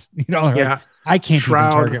on it. Like, I can't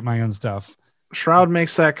even target my own stuff. Shroud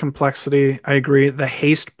makes that complexity. I agree. The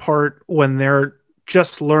haste part, when they're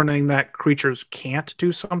just learning that creatures can't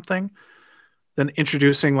do something, then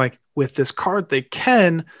introducing like with this card they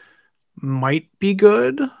can, might be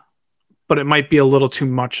good, but it might be a little too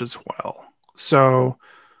much as well. So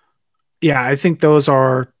yeah, I think those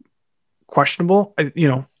are questionable.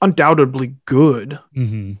 Undoubtedly good,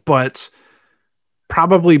 but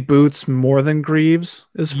probably Boots more than Greaves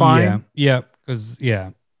is fine. Yeah, because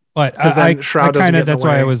but then I Shroud doesn't kind get of in the that's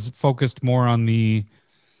why I way. was focused more on the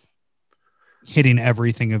hitting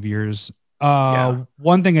everything of yours.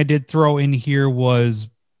 One thing I did throw in here was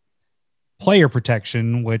player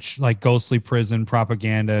protection, which like Ghostly Prison,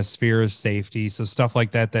 Propaganda, Sphere of Safety, so stuff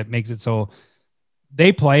like that that makes it so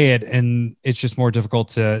they play it and it's just more difficult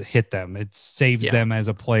to hit them. It saves them as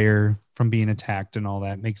a player from being attacked and all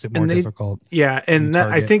that, makes it more difficult. Yeah, and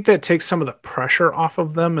I think that takes some of the pressure off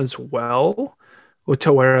of them as well.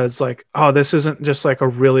 To whereas like, oh, this isn't just like a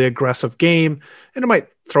really aggressive game, and it might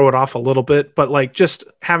throw it off a little bit, but like just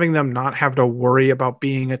having them not have to worry about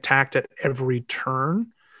being attacked at every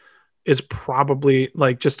turn is probably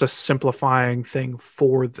like just a simplifying thing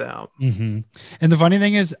for them. Mm-hmm. And the funny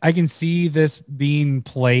thing is, I can see this being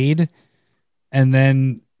played, and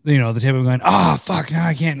then the table going, "Oh fuck, no,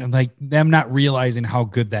 I can't." And like them not realizing how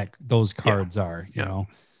good that those cards are. You know,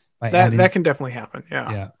 that can definitely happen.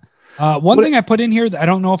 Yeah. One thing I put in here that I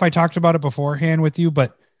don't know if I talked about it beforehand with you,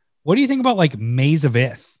 but what do you think about like Maze of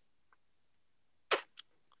Ith?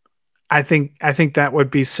 I think that would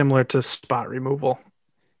be similar to spot removal.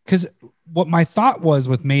 Because what my thought was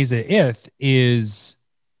with Maze of Ith is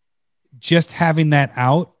just having that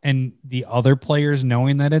out and the other players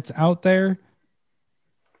knowing that it's out there.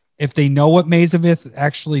 If they know what Maze of Ith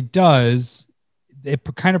actually does, it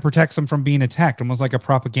kind of protects them from being attacked, almost like a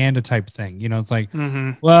propaganda type thing. It's like,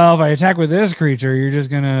 well, if I attack with this creature, you're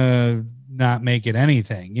just gonna not make it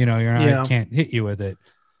anything. I can't hit you with it.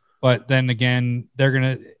 But then again,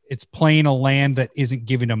 it's playing a land that isn't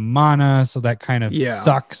giving them mana, so that kind of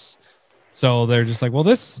sucks. So they're just like, well,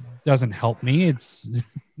 this doesn't help me. It's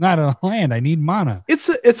not a land. I need mana. It's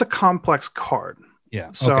a complex card.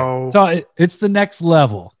 Yeah. So, it's the next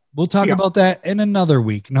level. We'll talk about that in another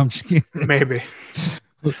week. No, I'm just kidding. Maybe.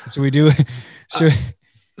 Should we do?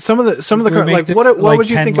 Some of the cards, like what would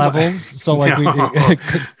you think levels? about? So like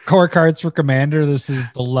core cards for Commander. This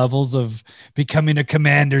is the levels of becoming a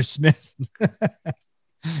CommanderSmith.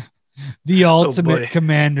 The ultimate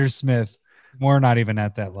CommanderSmith. We're not even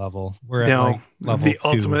at that level. We're at like level the 2.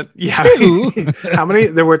 Ultimate. Yeah. How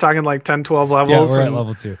many? We're talking like 10, 12 levels. Yeah, we're at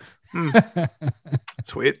level 2.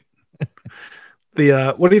 Sweet.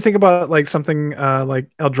 What do you think about like something like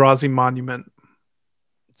Eldrazi Monument?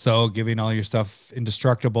 So giving all your stuff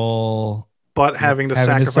indestructible, but having to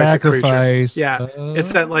sacrifice a creature. Yeah,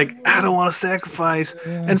 it's that like I don't want to sacrifice.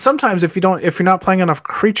 Yeah. And sometimes if you're not playing enough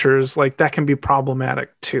creatures, like that can be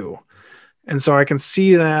problematic too. And so I can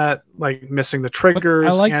see that like missing the triggers.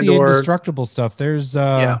 But I like the indestructible stuff. There's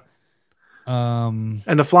and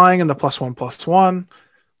the flying and the +1/+1.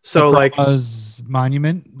 So like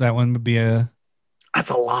Monument, that one would be that's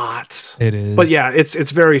a lot. It is. But yeah,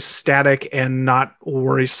 it's very static and not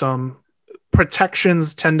worrisome.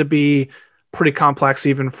 Protections tend to be pretty complex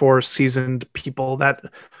even for seasoned people that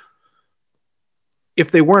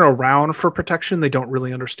if they weren't around for protection, they don't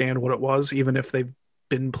really understand what it was, even if they've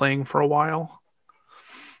been playing for a while.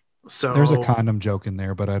 So there's a condom joke in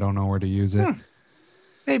there, but I don't know where to use it.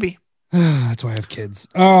 Maybe. That's why I have kids.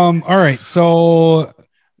 All right. So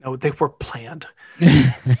no, they were planned.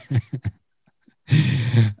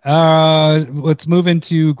 Let's move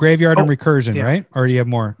into Graveyard and Recursion, right? Or do you have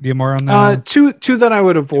more? Do you have more on that? Two that I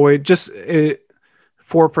would avoid just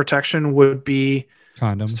for protection would be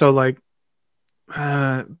condoms. So like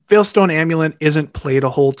Veilstone Amulet isn't played a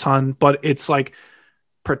whole ton, but it's like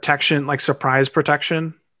protection, like surprise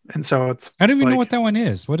protection. And so it's I don't even know what that one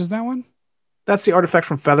is. What is that one? That's the artifact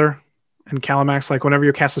from Feather and Calamax. Like whenever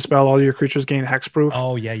you cast a spell, all your creatures gain hexproof.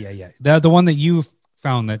 Oh yeah. The one that you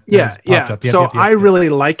found that up. So I really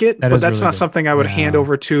like it, but that's really not something I would hand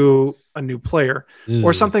over to a new player.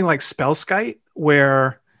 Or something like Spellskite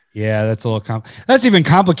where that's a little that's even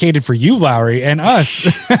complicated for you, Lowry, and us.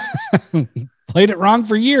 Played it wrong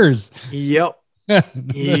for years. Yep.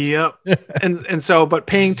 And so but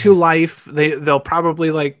paying 2 life, they'll probably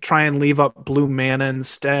like try and leave up blue mana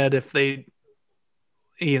instead if they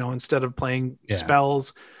instead of playing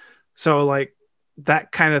spells. So like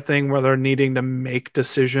that kind of thing where they're needing to make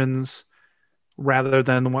decisions rather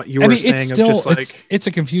than what you were saying. It's still, it's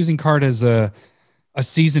a confusing card as a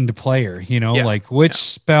seasoned player, like which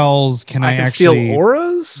spells can I actually steal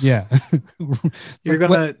auras? Yeah. You're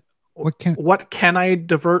going to, what can I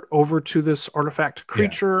divert over to this artifact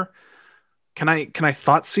creature? Can I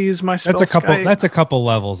Thoughtseize my spell? That's a couple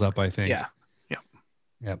levels up, I think. Yeah.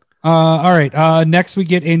 Yep. All right. Next we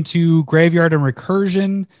get into Graveyard and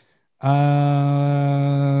Recursion. It's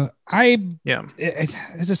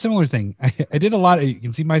a similar thing. I did a lot of, you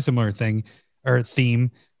can see my similar thing or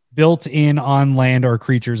theme. built in on land or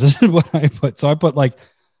creatures is what I put. So I put like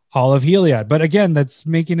Hall of Heliod, but again, that's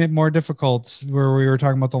making it more difficult where we were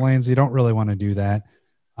talking about the lands. You don't really want to do that.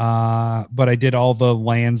 But I did all the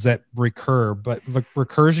lands that recur, but the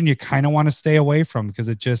recursion you kind of want to stay away from because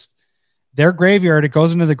it just, their graveyard, it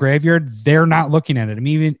goes into the graveyard. They're not looking at it. I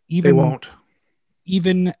mean, even they won't.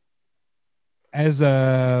 Even as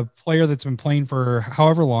a player that's been playing for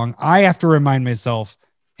however long, I have to remind myself,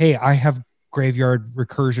 hey, I have graveyard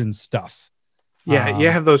recursion stuff. Yeah, you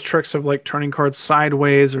have those tricks of like turning cards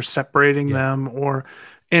sideways or separating them,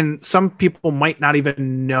 and some people might not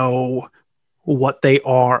even know what they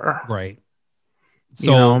are. Right.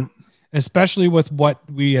 So, especially with what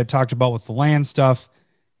we had talked about with the land stuff,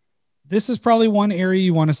 this is probably one area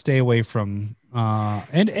you want to stay away from.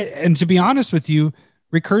 And to be honest with you,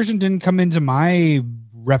 recursion didn't come into my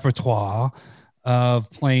repertoire of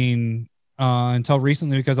playing until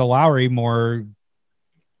recently because of Lowry more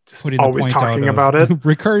Just putting always the point talking out about of it.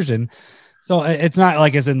 recursion. So it's not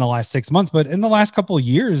like it's in the last 6 months, but in the last couple of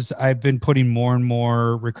years, I've been putting more and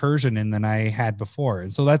more recursion in than I had before.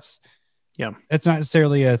 And so that's not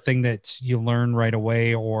necessarily a thing that you learn right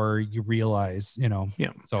away or you realize,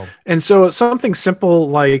 So something simple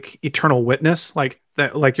like Eternal Witness, like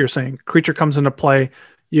that, like you're saying, creature comes into play.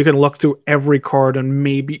 You can look through every card and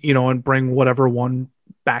maybe, and bring whatever one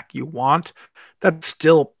back you want. That's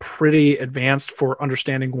still pretty advanced for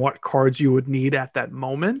understanding what cards you would need at that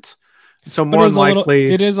moment. So more than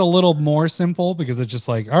likely, it is a little more simple because it's just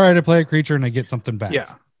like, all right, I play a creature and I get something back.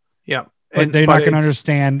 Yeah. But they're not going to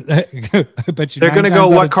understand. I bet you they're going to go,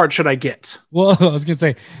 what card should I get? Well, I was going to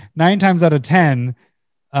say 9 times out of 10,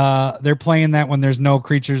 they're playing that when there's no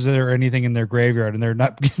creatures or anything in their graveyard, and they're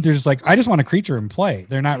just like, I just want a creature in play.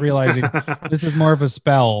 They're not realizing this is more of a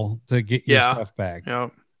spell to get your stuff back. Yeah.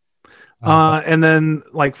 And then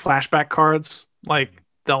like flashback cards, like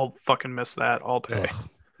they'll fucking miss that all day.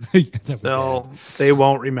 They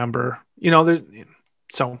won't remember,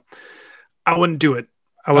 so I wouldn't do it.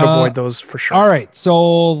 I would avoid those for sure. All right.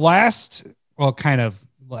 So last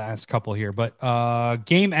couple here, but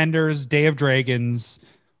Game Enders, Day of Dragons,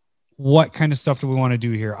 what kind of stuff do we want to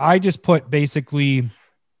do here? I just put basically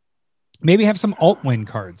maybe have some alt win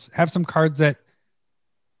cards. Have some cards that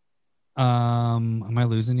am I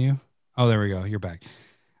losing you? Oh, there we go. You're back.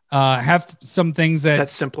 Have some things that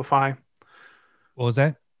simplify. What was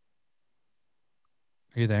that?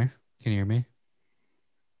 Are you there? Can you hear me?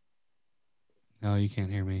 No, you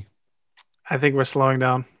can't hear me. I think we're slowing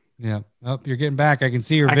down. Yeah. Oh, you're getting back. I can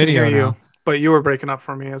see your video can hear now. You, but you were breaking up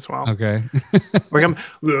for me as well. Okay. We're coming.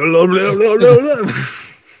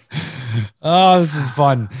 Oh, this is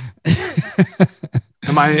fun.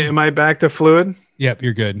 Am I back to fluid? Yep,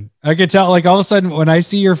 you're good. I could tell, like all of a sudden when I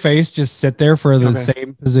see your face just sit there for the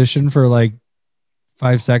same position for like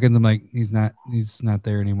 5 seconds, I'm like, he's not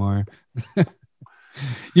there anymore.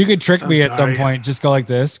 You could trick me at some point. Just go like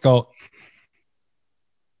this. Go.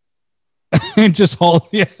 Just hold.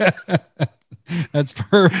 Yeah. That's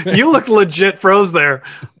perfect. You look legit froze there.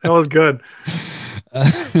 That was good.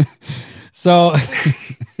 So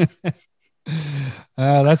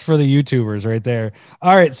that's for the YouTubers right there.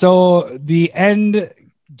 All right. So the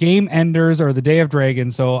Game Enders or the Day of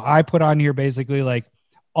Dragons. So I put on here basically like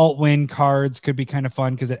alt win cards could be kind of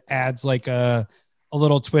fun because it adds like a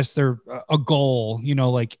little twist or a goal,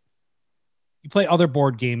 like you play other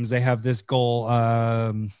board games. They have this goal,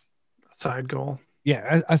 side goal.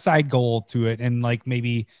 Yeah. A side goal to it. And like,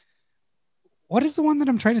 maybe what is the one that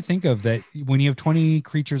I'm trying to think of that when you have 20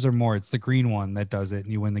 creatures or more, it's the green one that does it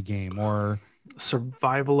and you win the game, or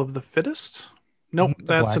Survival of the Fittest. Nope.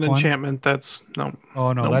 That's an enchantment. That's no.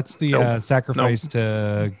 Oh no, that's the sacrifice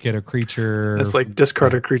to get a creature. It's like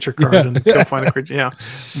discard a creature card and go find a creature. Yeah.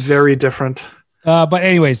 Very different. But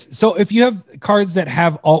anyways, so if you have cards that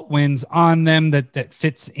have alt wins on them that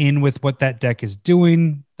fits in with what that deck is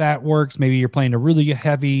doing, that works. Maybe you're playing a really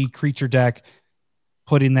heavy creature deck,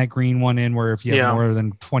 putting that green one in where if you have more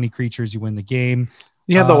than 20 creatures, you win the game.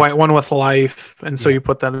 You have the white one with life, and so you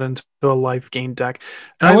put that into a life gain deck.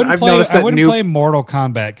 And I wouldn't play Mortal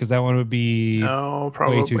Kombat because that one would be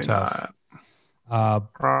way too tough.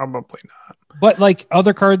 Probably not. But like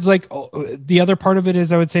other cards, like the other part of it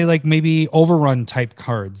is I would say like maybe overrun type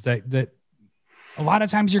cards that a lot of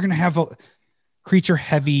times you're going to have creature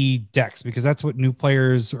heavy decks because that's what new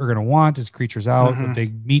players are going to want is creatures out, the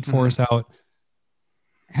big meat force out.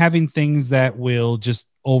 Having things that will just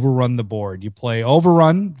overrun the board. You play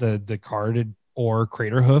overrun the card or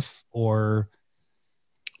Crater Hoof or.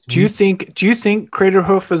 Do you think Crater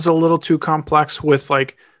Hoof is a little too complex with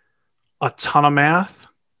like a ton of math?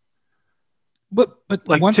 But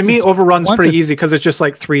like once to me, it's- Overrun's once pretty it's- easy because it's just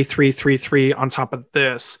like 3/3/3/3 on top of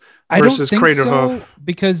this. I don't versus think Crater so Hoof.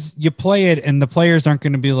 because you play it and the players aren't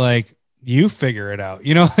going to be like, you figure it out.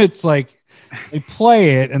 You know, it's like they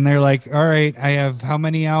play it and they're like, all right, I have how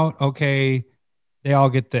many out? Okay. They all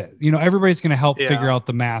get this. You know, everybody's going to help figure out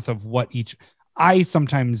the math of what each. I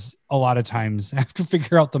sometimes, a lot of times, have to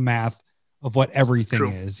figure out the math of what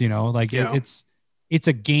everything is. You know, like it's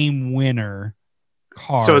a game winner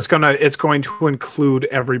card. So it's going to include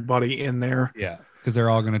everybody in there. Yeah, because they're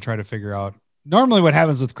all going to try to figure out. Normally, what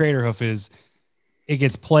happens with Crater Hoof is it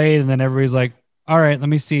gets played, and then everybody's like, "All right, let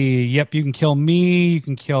me see. Yep, you can kill me. You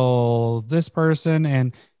can kill this person,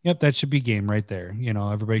 and yep, that should be game right there." You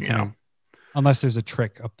know, everybody can, unless there's a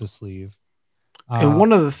trick up the sleeve. And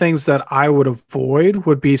one of the things that I would avoid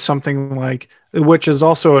would be something like, which is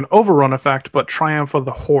also an overrun effect, but Triumph of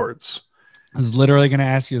the Hordes. I was literally going to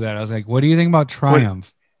ask you that. I was like, "What do you think about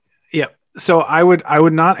Triumph?" So I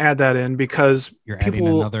would not add that in because you're adding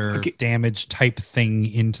another damage type thing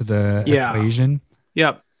into the equation.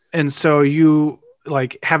 Yep. And so you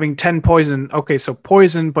like having 10 poison. Okay, so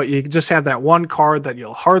poison, but you just have that one card that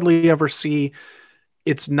you'll hardly ever see.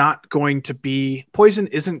 It's not going to be poison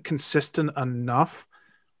isn't consistent enough.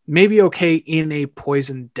 Maybe okay in a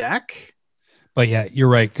poison deck. But yeah, you're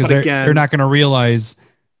right, because they're not going to realize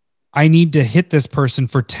I need to hit this person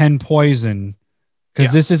for 10 poison.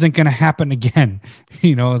 Because this isn't going to happen again.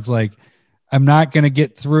 You know, it's like, I'm not going to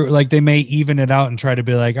get through. Like, they may even it out and try to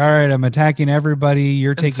be like, all right, I'm attacking everybody.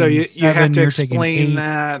 You're taking so you 7, have to you're explain taking 8.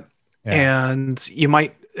 that. Yeah. And you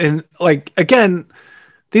might, and like, again,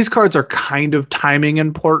 these cards are kind of timing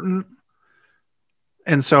important.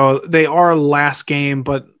 And so they are last game,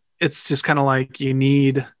 but it's just kind of like you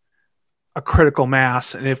need a critical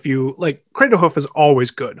mass. And if you like, Crater Hoof is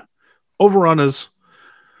always good. Overrun is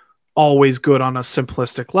always good on a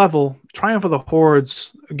simplistic level. Triumph of the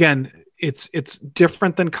Hordes, again, it's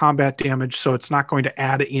different than combat damage, so it's not going to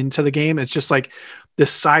add into the game. It's just like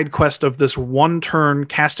this side quest of this one turn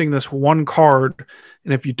casting this one card,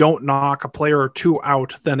 and if you don't knock a player or two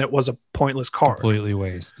out, then it was a pointless card. Completely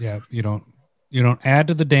waste. Yeah, you don't add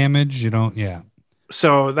to the damage. You don't. Yeah.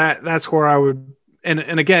 So that's where I would. And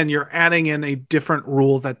again, you're adding in a different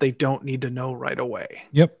rule that they don't need to know right away.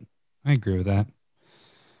 Yep, I agree with that.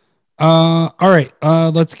 All right.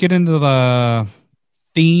 Let's get into the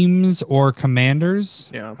themes or commanders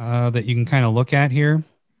that you can kind of look at here.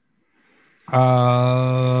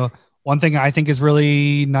 One thing I think is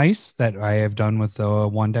really nice that I have done with the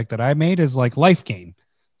one deck that I made is like life gain.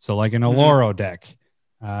 So like an Oloro deck.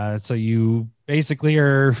 So you basically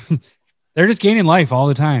are, they're just gaining life all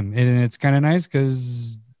the time. And it's kind of nice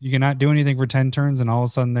because you cannot do anything for 10 turns and all of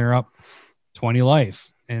a sudden they're up 20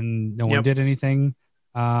 life and no one did anything.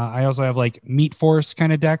 I also have like Meat Force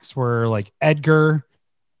kind of decks where like Edgar,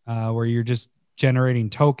 where you're just generating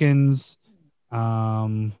tokens.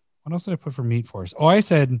 What else did I put for Meat Force? Oh, I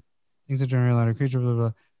said things that generate a lot of creature. Blah, blah,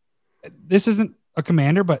 blah. This isn't a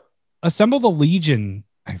commander, but Assemble the Legion.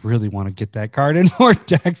 I really want to get that card in more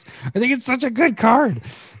decks. I think it's such a good card.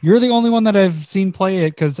 You're the only one that I've seen play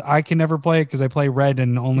it because I can never play it because I play red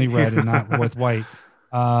and only red and not with white.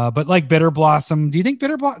 But like Bitter Blossom, do you think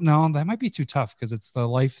Bitter Blossom? No, that might be too tough because it's the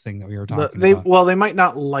life thing that we were talking about. Well, they might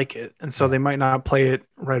not like it, and so they might not play it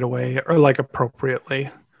right away or like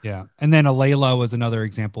appropriately. Yeah, and then Alayla was another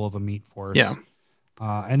example of a Meat Force. Yeah,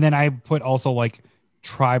 and then I put also like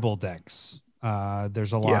tribal decks.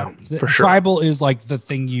 There's a lot. Yeah, for sure. Tribal is like the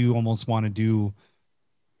thing you almost want to do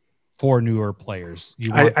for newer players.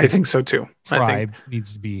 I think so too. Tribe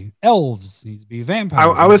needs to be elves, needs to be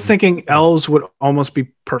vampires. I was thinking elves would almost be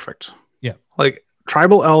perfect. Yeah. Like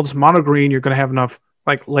tribal elves, mono green, you're going to have enough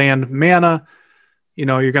like land mana. You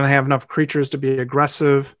know, you're going to have enough creatures to be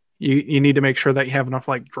aggressive. You need to make sure that you have enough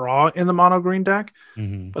like draw in the mono green deck.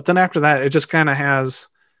 Mm-hmm. But then after that, it just kind of has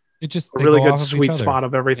a really good sweet spot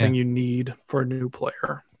of everything you need for a new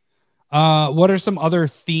player. What are some other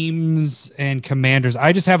themes and commanders?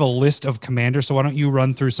 I just have a list of commanders, so why don't you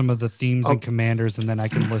run through some of the themes and commanders, and then I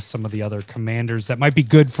can list some of the other commanders that might be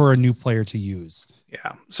good for a new player to use.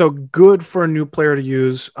 Yeah, so good for a new player to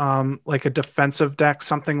use, like a defensive deck,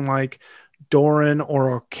 something like Doran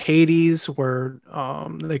or Arcades, where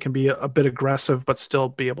they can be a bit aggressive but still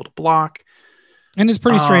be able to block. And it's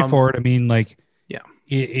pretty straightforward. I mean, like,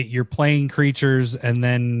 you're playing creatures and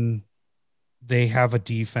then they have a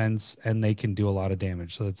defense and they can do a lot of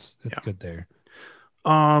damage. So it's good there.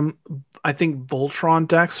 I think Voltron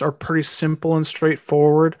decks are pretty simple and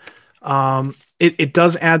straightforward. It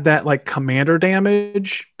does add that like commander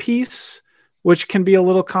damage piece, which can be a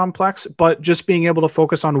little complex, but just being able to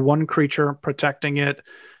focus on one creature, protecting it,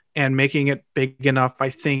 and making it big enough, I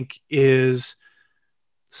think, is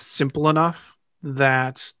simple enough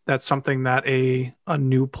that that's something that a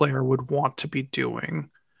new player would want to be doing.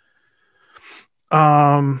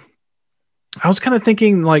 I was kind of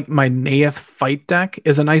thinking like my Naeth fight deck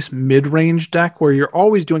is a nice mid-range deck where you're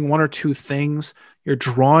always doing one or two things. You're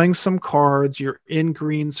drawing some cards, you're in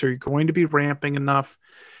green, so you're going to be ramping enough.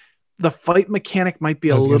 The fight mechanic might be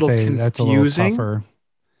a little confusing. That's a little tougher.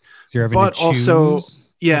 So you're having but to choose also,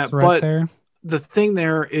 yeah, but there. The thing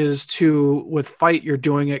there is to, with fight, you're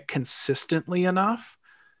doing it consistently enough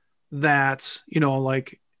that,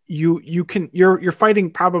 like you're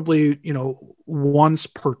fighting probably, once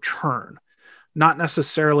per turn. Not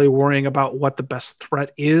necessarily worrying about what the best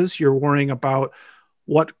threat is. You're worrying about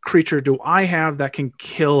what creature do I have that can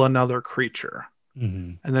kill another creature.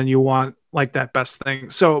 Mm-hmm. And then you want like that best thing.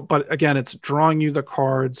 So, but again, it's drawing you the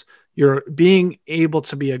cards. You're being able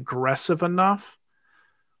to be aggressive enough.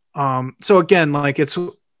 So again, like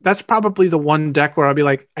that's probably the one deck where I'll be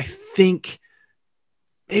like, I think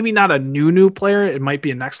maybe not a new player. It might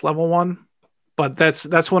be a next level one, but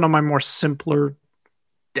that's one of my more simpler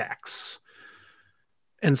decks.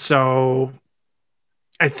 And so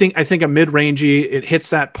I think a mid-rangey, it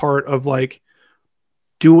hits that part of like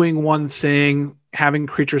doing one thing, having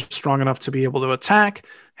creatures strong enough to be able to attack,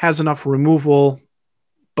 has enough removal,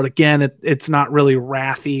 but again, it's not really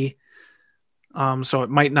wrathy. So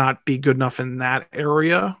it might not be good enough in that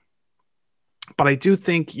area. But I do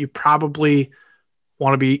think you probably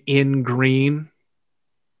want to be in green,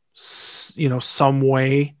 some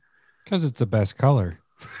way. Because it's the best color.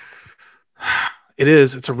 It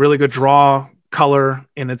is. It's a really good draw color,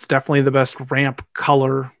 and it's definitely the best ramp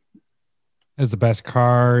color. Has the best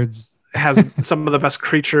cards. Has some of the best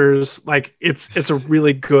creatures. Like it's a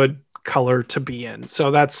really good color to be in.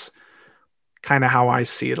 So that's kind of how I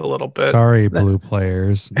see it a little bit. Sorry, blue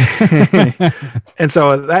players. And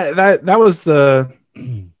so that was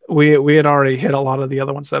we had already hit a lot of the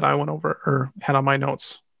other ones that I went over or had on my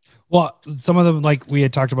notes. Well, some of them, like we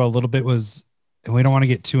had talked about a little bit, was, and we don't want to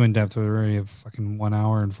get too in depth. We already have fucking 1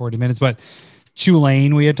 hour and 40 minutes, but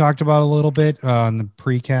Tulane we had talked about a little bit on the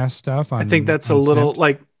precast stuff. I think that's a little Snipped.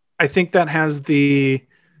 like, I think that has the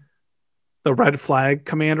red flag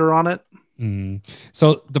commander on it. Mm.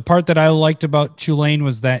 So the part that I liked about Tulane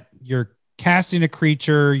was that you're casting a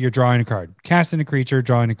creature, you're drawing a card, casting a creature,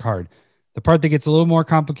 drawing a card. The part that gets a little more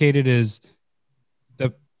complicated is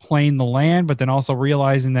the playing the land, but then also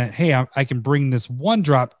realizing that, hey, I can bring this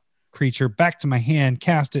 1-drop creature back to my hand,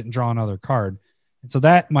 cast it, and draw another card. And so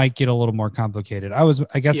that might get a little more complicated.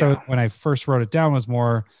 When I first wrote it down, was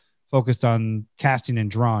more focused on casting and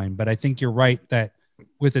drawing, but I think you're right that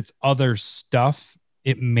with its other stuff,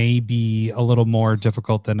 it may be a little more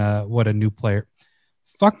difficult than what a new player.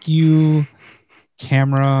 Fuck you,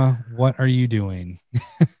 camera. What are you doing?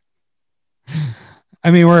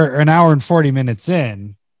 I mean, we're an hour and 40 minutes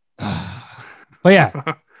in. But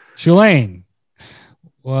yeah, Tulane.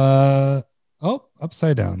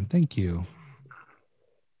 Upside down. Thank you.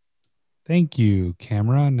 Thank you,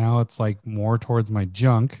 camera. Now it's like more towards my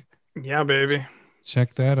junk. Yeah, baby.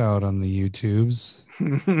 Check that out on the YouTubes.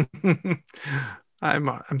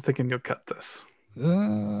 I'm thinking you'll cut this.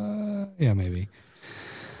 Yeah, maybe.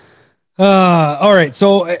 All right.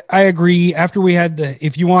 So I agree. After we had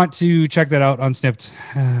if you want to check that out on Snipped,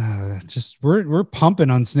 we're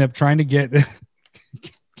pumping on Snip, trying to get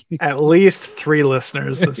at least 3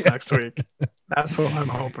 listeners this next week. That's what I'm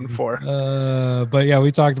hoping for. But yeah,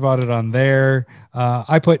 we talked about it on there.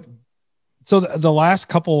 The last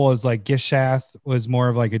couple was like Gishath was more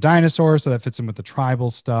of like a dinosaur, so that fits in with the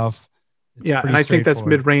tribal stuff. And I think that's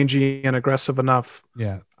mid-rangey and aggressive enough.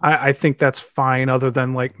 Yeah. I think that's fine, other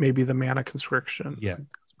than like maybe the mana constriction. Yeah.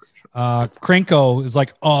 Krenko is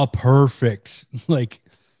like, perfect. Like,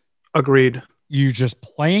 agreed. You're just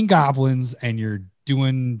playing goblins and you're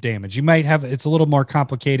doing damage. You might have, it's a little more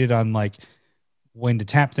complicated on like when to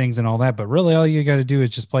tap things and all that, but really all you got to do is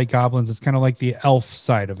just play goblins. It's kind of like the elf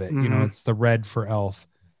side of it. Mm-hmm. It's the red for elf.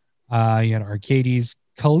 You had Arcades.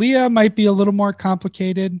 Kalia might be a little more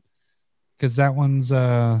complicated because that one's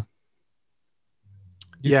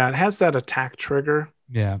it has that attack trigger.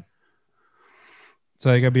 Yeah.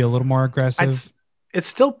 So you gotta be a little more aggressive. It's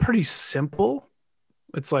still pretty simple.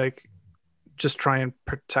 It's like just try and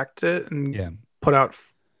protect it and put out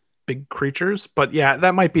big creatures. But yeah,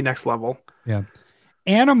 that might be next level. Yeah.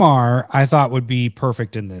 Animar, I thought would be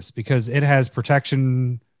perfect in this because it has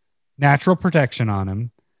protection, natural protection on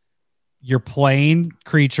him. You're playing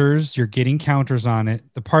creatures, you're getting counters on it.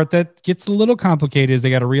 The part that gets a little complicated is they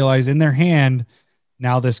got to realize in their hand,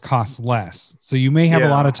 now this costs less. So you may have a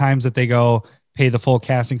lot of times that they go, pay the full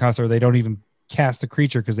casting cost, or they don't even cast the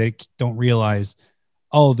creature because they don't realize,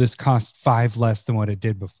 oh, this costs 5 less than what it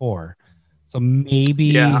did before. So maybe,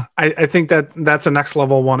 yeah, I think that's a next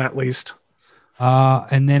level one at least.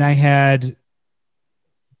 And then I had,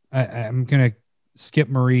 I'm gonna skip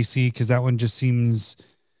Marisi because that one just seems,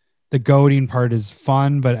 the goading part is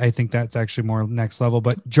fun, but I think that's actually more next level.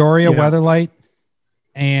 But Joria, Weatherlight,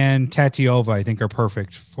 and Tatiova, I think, are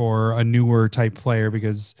perfect for a newer type player,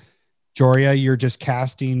 because Joria, you're just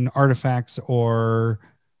casting artifacts or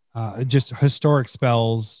just historic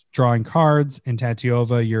spells, drawing cards, and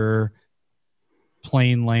Tatiova, you're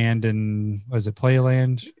playing land and was it play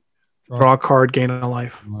land? Draw a card, gain a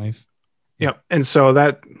life. Yep. And so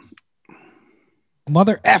that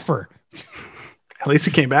mother effer. At least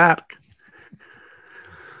it came back.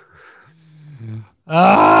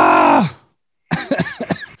 Ah.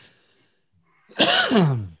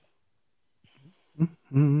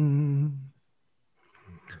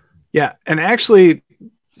 Yeah, and actually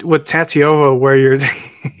with Tatiova, where you're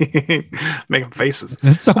making faces.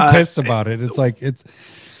 It's so pissed about it. It's like, it's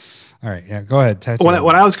all right. Yeah, go ahead. Tatiova.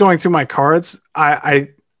 When I was going through my cards, I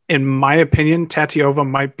in my opinion, Tatiova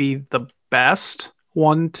might be the best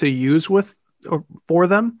one to use for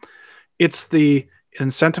them. It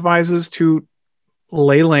incentivizes to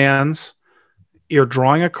lay lands. You're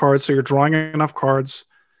drawing a card, so you're drawing enough cards.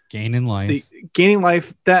 Gaining life. Gaining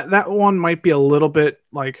life, that one might be a little bit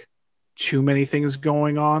like too many things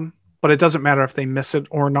going on, but it doesn't matter if they miss it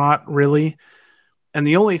or not, really. And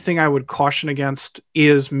the only thing I would caution against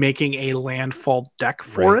is making a landfall deck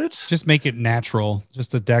for it. Just make it natural.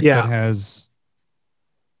 Just a deck that has.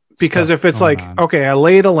 Because if it's like, okay, I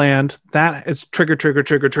laid a land, that it's trigger, trigger,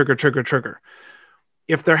 trigger, trigger, trigger, trigger.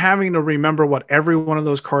 If they're having to remember what every one of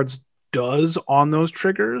those cards does on those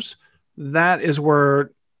triggers, that is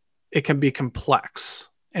where it can be complex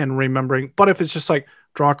and remembering. But if it's just like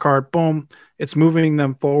draw a card, boom, it's moving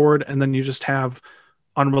them forward, and then you just have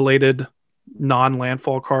unrelated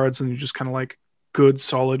non-landfall cards, and you just kind of like good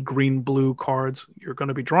solid green blue cards. You're going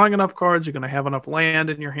to be drawing enough cards, you're going to have enough land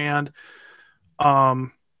in your hand.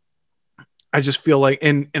 I just feel like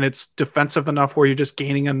and it's defensive enough where you're just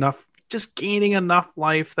gaining enough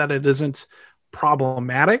life that it isn't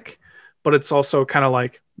problematic, but it's also kind of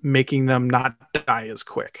like making them not die as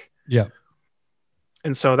quick. Yeah.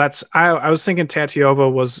 And so that's I was thinking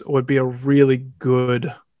Tatiova would be a really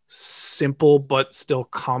good, simple but still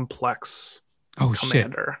complex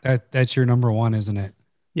commander. Shit. That's your number one, isn't it?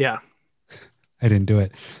 Yeah. I didn't do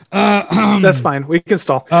it. That's fine. We can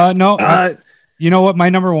stall. No. You know what my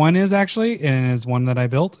number one is actually, and is one that I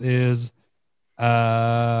built, is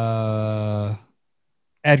Edgar.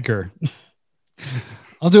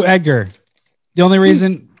 I'll do Edgar. The only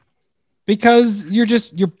reason, because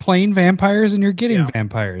you're playing vampires and you're getting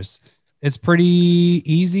vampires. It's pretty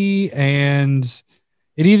easy, and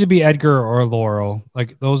it either be Edgar or Laurel.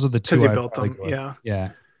 Like those are the two I built them.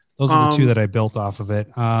 Yeah. Those are the two that I built off of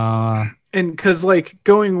it. And because like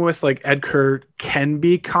going with like Edgar can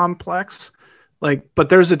be complex, like, but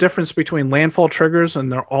there's a difference between landfall triggers,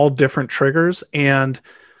 and they're all different triggers. And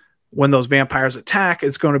when those vampires attack,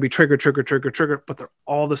 it's going to be trigger, trigger, trigger, trigger, but they're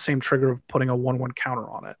all the same trigger of putting a 1/1 counter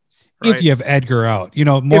on it. Right? If you have Edgar out,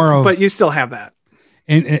 but you still have that.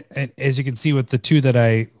 And as you can see with the two that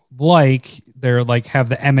I like, they're like have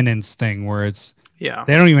the eminence thing where it's, they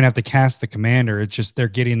don't even have to cast the commander. It's just, they're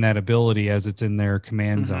getting that ability as it's in their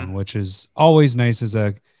command zone, which is always nice as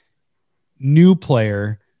a new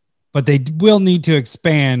player, but they will need to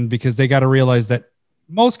expand because they got to realize that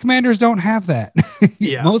most commanders don't have that.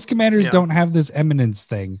 Most commanders don't have this eminence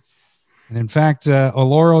thing. And in fact,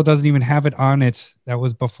 Oloro doesn't even have it on it. That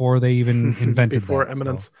was before they even invented before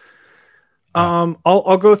eminence. So.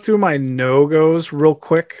 I'll go through my no-goes real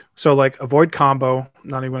quick. So like avoid combo.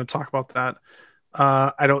 Not even going to talk about that.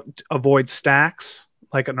 I don't avoid stacks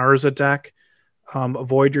like an Urza deck.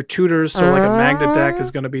 Avoid your tutors. So like a Magnet deck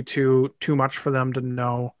is going to be too much for them to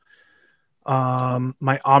know.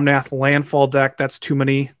 My Omnath landfall deck, that's too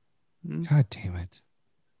many. God damn it.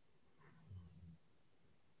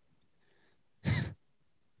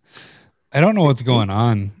 I don't know what's going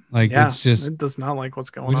on. Like, it's just, it does not like what's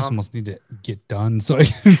going on. We just almost need to get done so I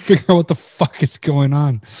can figure out what the fuck is going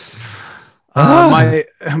on. My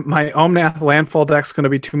Omnath landfall deck's going to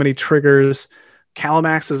be too many triggers.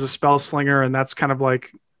 Calamax is a spell slinger, and that's kind of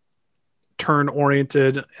like turn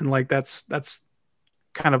oriented, and like that's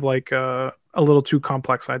kind of like a little too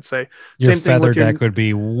complex, I'd say. Your Same feather thing with deck would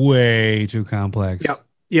be way too complex.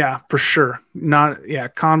 Yeah, for sure.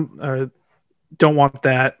 Don't want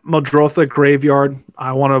that. Madrotha Graveyard,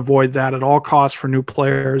 I want to avoid that at all costs for new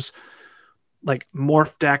players. like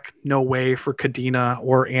morph deck, no way for Kadena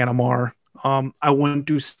or Animar. I wouldn't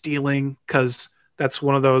do stealing because that's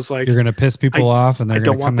one of those like you're gonna piss people off, and I they're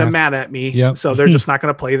don't gonna want them mad at me. Yep. So they're just not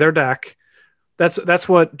going to play their deck. That's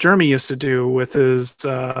what Jeremy used to do with his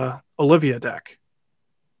Olivia deck.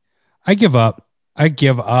 I give up.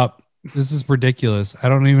 This is ridiculous. I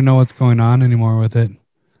don't even know what's going on anymore with it.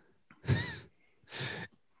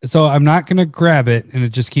 So I'm not going to grab it, and it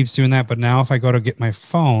just keeps doing that. But now if I go to get my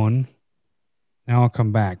phone, now I'll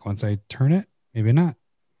come back. Once I turn it, maybe not.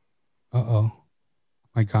 Uh-oh. Am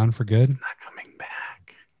I gone for good? It's not coming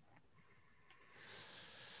back.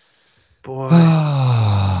 Boy.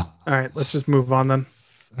 All right, let's just move on then.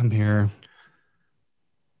 I'm here.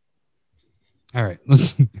 All right.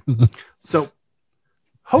 Let's So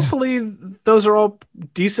hopefully those are all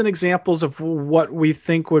decent examples of what we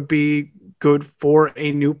think would be good for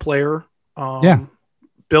a new player.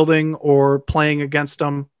 Building or playing against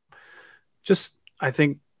them. Just, I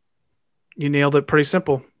think you nailed it. Pretty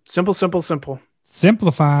simple. Simple.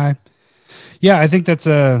 Simplify. Yeah, I think that's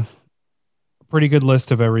a pretty good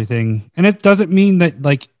list of everything. And it doesn't mean that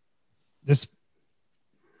like this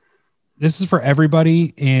is for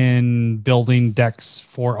everybody in building decks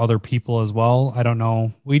for other people as well. I don't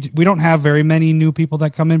know. We don't have very many new people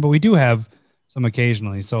that come in, but we do have some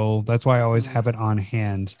occasionally. So that's why I always have it on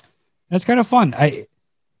hand. And it's kind of fun. I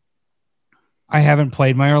haven't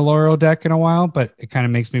played my Oloro deck in a while, but it kind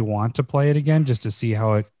of makes me want to play it again just to see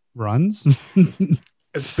how it runs.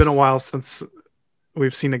 It's been a while since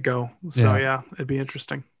we've seen it go. So yeah, it'd be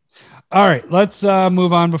interesting. All right, let's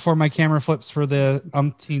move on before my camera flips for the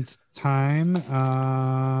umpteenth time. That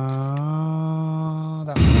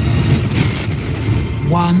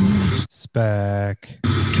one. Spec.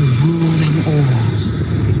 To rule them all.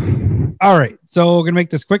 All right, so we're going to make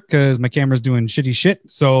this quick because my camera's doing shitty shit.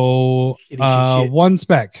 So shit. One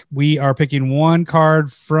spec. We are picking one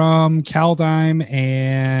card from Kaldheim,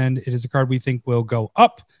 and it is a card we think will go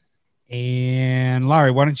up. And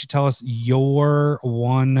Larry, why don't you tell us your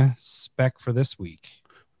one spec for this week?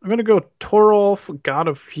 I'm going to go Torolf, God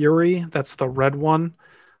of Fury. That's the red one.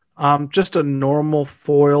 Just a normal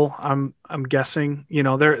foil. I'm guessing, you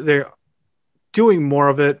know, they're doing more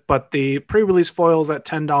of it, but the pre-release foils at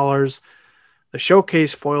 $10, the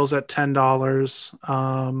showcase foils at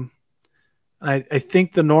 $10. I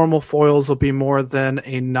think the normal foils will be more than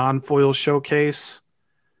a non-foil showcase.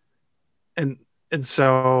 And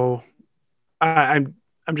so I'm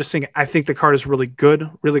just saying, I think the card is really good,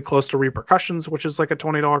 really close to Repercussions, which is like a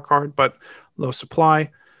 $20 card, but low supply.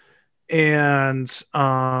 And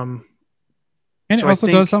it also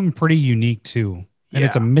does something pretty unique too. And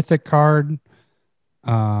it's a mythic card.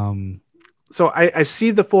 So I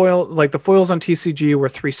see the foil, like the foils on TCG were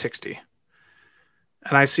 $360.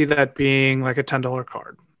 And I see that being like a $10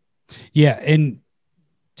 card. Yeah. And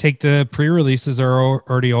take the pre-releases are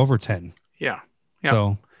already over 10. Yeah.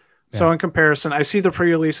 So in comparison, I see the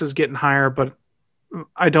pre-releases getting higher, but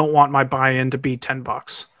I don't want my buy-in to be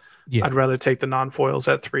 $10. Yeah. I'd rather take the non-foils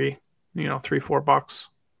at $3-4.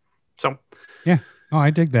 So yeah. Oh, I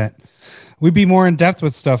dig that. We'd be more in depth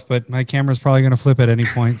with stuff, but my camera's probably going to flip at any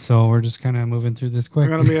point. So we're just kind of moving through this quick.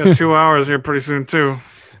 We're going to be at 2 hours here pretty soon too.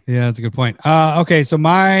 Yeah, that's a good point. Okay, so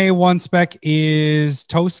my one spec is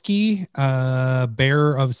Toski,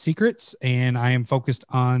 Bearer of Secrets, and I am focused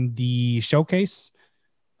on the showcase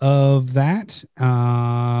of that. Did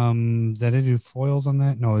I do foils on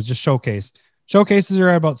that? No, it's just showcase. Showcases are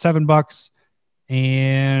at about $7,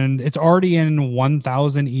 and it's already in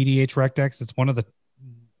 1,000 EDH rec decks. It's one of the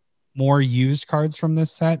more used cards from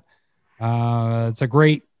this set. It's a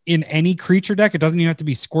great in any creature deck. It doesn't even have to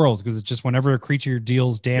be squirrels, because it's just whenever a creature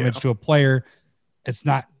deals damage to a player, it's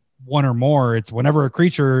not one or more. It's whenever a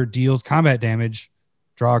creature deals combat damage,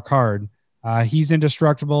 draw a card. He's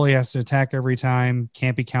indestructible. He has to attack every time.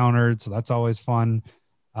 Can't be countered, so that's always fun.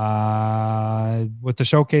 With the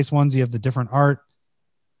showcase ones, you have the different art,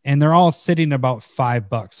 and they're all sitting about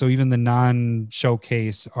 $5. So even the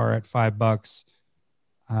non-showcase are at $5.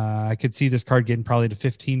 I could see this card getting probably to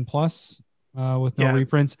 15 plus with no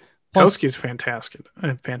reprints. Toski's fantastic.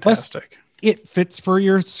 Plus, it fits for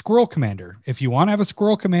your squirrel commander. If you want to have a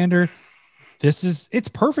squirrel commander, it's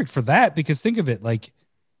perfect for that, because think of it, like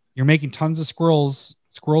you're making tons of squirrel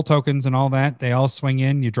tokens and all that. They all swing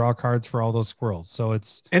in, you draw cards for all those squirrels. So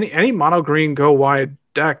it's any mono green go wide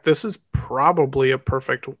deck. This is probably a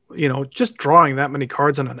perfect, just drawing that many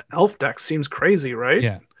cards in an elf deck seems crazy, right?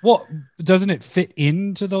 Yeah. Well, doesn't it fit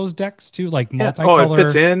into those decks too? Like multicolor. Oh, it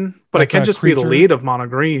fits in, but it can just be the lead of mono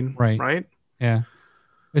green, right? Yeah.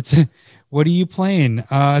 What are you playing?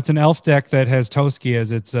 It's an elf deck that has Toski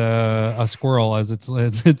as its a squirrel as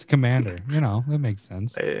its commander. You know, that makes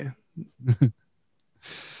sense.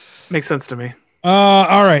 Makes sense to me.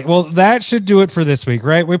 All right. Well, that should do it for this week,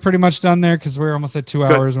 right? We're pretty much done there because we're almost at 2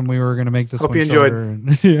 hours when we were going to make this Hope one you shorter.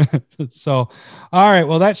 enjoyed. Yeah. So, all right.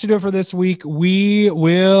 Well, that should do it for this week. We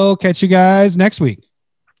will catch you guys next week.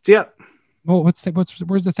 See ya. Well, where's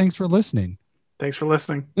the thanks for listening? Thanks for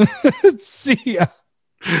listening. See ya.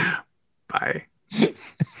 Bye.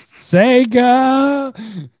 Sega.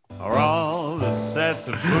 Are all the sets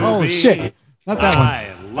of boobies. Oh shit! Not that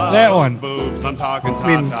one. Love That one. Boobs. I'm talking I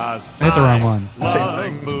mean, tatas. I hit the wrong one.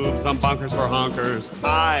 Love boobs. I'm bunkers for honkers.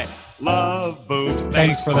 I love boobs.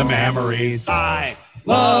 Thanks for the memories. I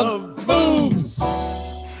love boobs.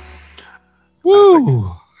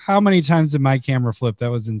 Woo! How many times did my camera flip?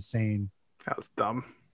 That was insane. That was dumb.